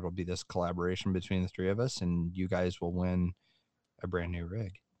 you know, it'll be this collaboration between the three of us, and you guys will win a brand new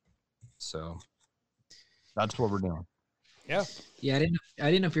rig. So that's what we're doing. Yeah. Yeah. I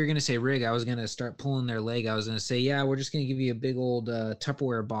didn't know if you were going to say rig. I was going to start pulling their leg. I was going to say, yeah, we're just going to give you a big old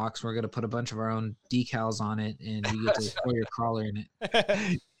Tupperware box. We're going to put a bunch of our own decals on it, and you get to throw your crawler in it.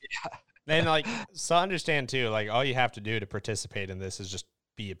 Yeah. Then, like, so understand too, like, all you have to do to participate in this is just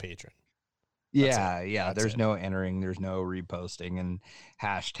be a patron. Yeah. There's no entering, there's no reposting and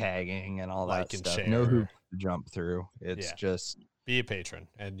hashtagging and all that stuff. Share. No hoops to jump through. It's just be a patron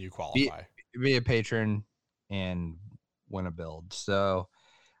and you qualify. Be a patron and win a build. So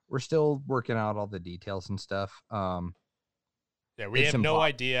we're still working out all the details and stuff. Yeah, we have no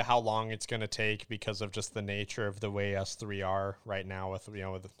idea how long it's going to take because of just the nature of the way us three are right now with, you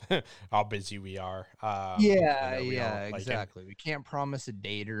know, with how busy we are. Exactly. We can't promise a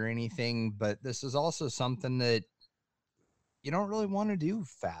date or anything, but this is also something that you don't really want to do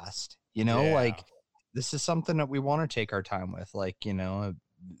fast, you know, like this is something that we want to take our time with, like, you know,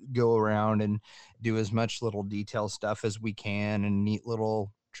 go around and do as much little detail stuff as we can and neat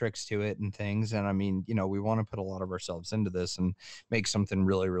little tricks to it and things. And I mean, you know, we want to put a lot of ourselves into this and make something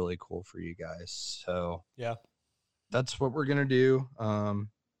really, really cool for you guys. So yeah, that's what we're going to do.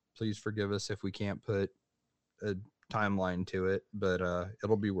 Please forgive us if we can't put a timeline to it, but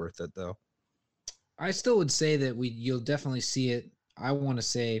it'll be worth it though. I still would say that you'll definitely see it. I want to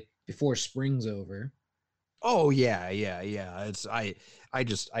say before spring's over. Oh yeah. It's I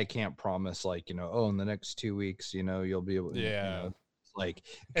can't promise like, oh, in the next 2 weeks, you'll be able. Like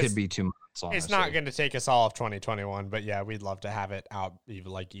it could be 2 months. Honestly. It's not going to take us all of 2021, but yeah, we'd love to have it out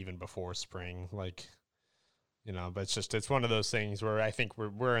even before spring, like. But it's one of those things where I think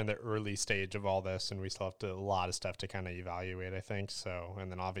we're in the early stage of all this, and we still have a lot of stuff to kind of evaluate, I think. So,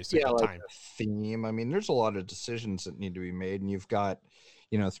 and then obviously the time theme. I mean, there's a lot of decisions that need to be made, and you've got,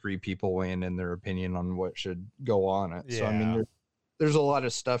 3 people weighing in their opinion on what should go on it. Yeah. So, I mean, there's a lot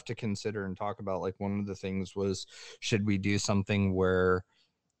of stuff to consider and talk about. Like one of the things was, should we do something where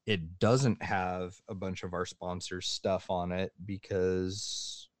it doesn't have a bunch of our sponsors' stuff on it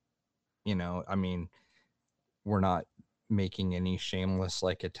because, I mean, we're not making any shameless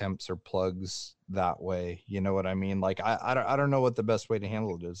like attempts or plugs that way. You know what I mean? Like, I don't know what the best way to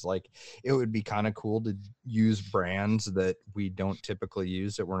handle it is. Like, it would be kind of cool to use brands that we don't typically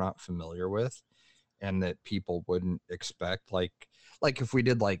use, that we're not familiar with, and that people wouldn't expect. Like if we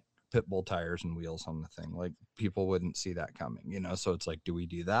did like Pitbull tires and wheels on the thing, like people wouldn't see that coming, So it's like, do we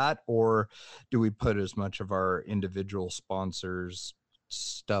do that, or do we put as much of our individual sponsors'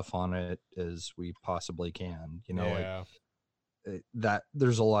 stuff on it as we possibly can? Like that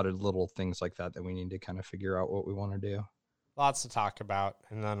there's a lot of little things like that we need to kind of figure out what we want to do. Lots to talk about,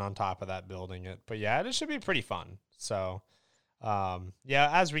 and then on top of that, building it. But yeah, it should be pretty fun. So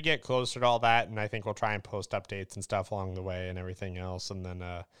as we get closer to all that, and I think we'll try and post updates and stuff along the way and everything else, and then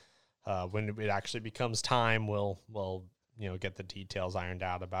when it actually becomes time, we'll get the details ironed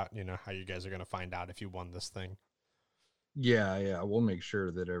out about how you guys are going to find out if you won this thing. Yeah, we'll make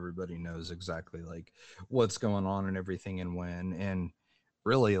sure that everybody knows exactly like what's going on and everything and when. And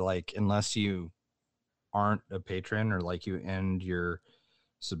really, like, unless you aren't a patron, or like you end your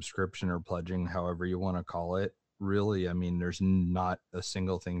subscription or pledging, however you want to call it, really, I mean, there's not a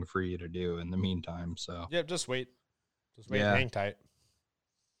single thing for you to do in the meantime. So yep, just wait and hang tight.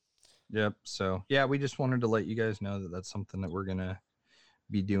 Yep. So yeah, we just wanted to let you guys know that that's something that we're gonna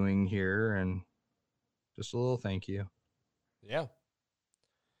be doing here, and just a little thank you. Yeah.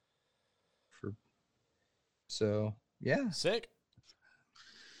 Yeah. Sick.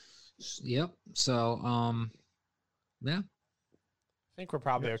 Yep. So, yeah. I think we're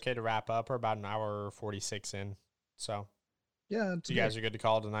probably okay to wrap up. We're about an hour 46 in. So, yeah. If you guys are good to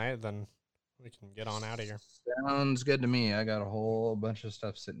call tonight, then we can get on out of here. Sounds good to me. I got a whole bunch of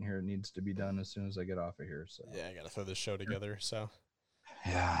stuff sitting here that needs to be done as soon as I get off of here. So yeah, I got to throw this show together. So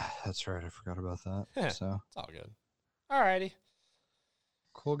yeah, that's right. I forgot about that. So it's all good. All righty.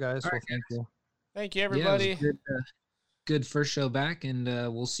 Cool, guys. Well, thank you. Thank you, everybody. Yeah, good first show back, and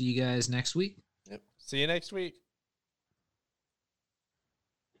we'll see you guys next week. Yep. See you next week.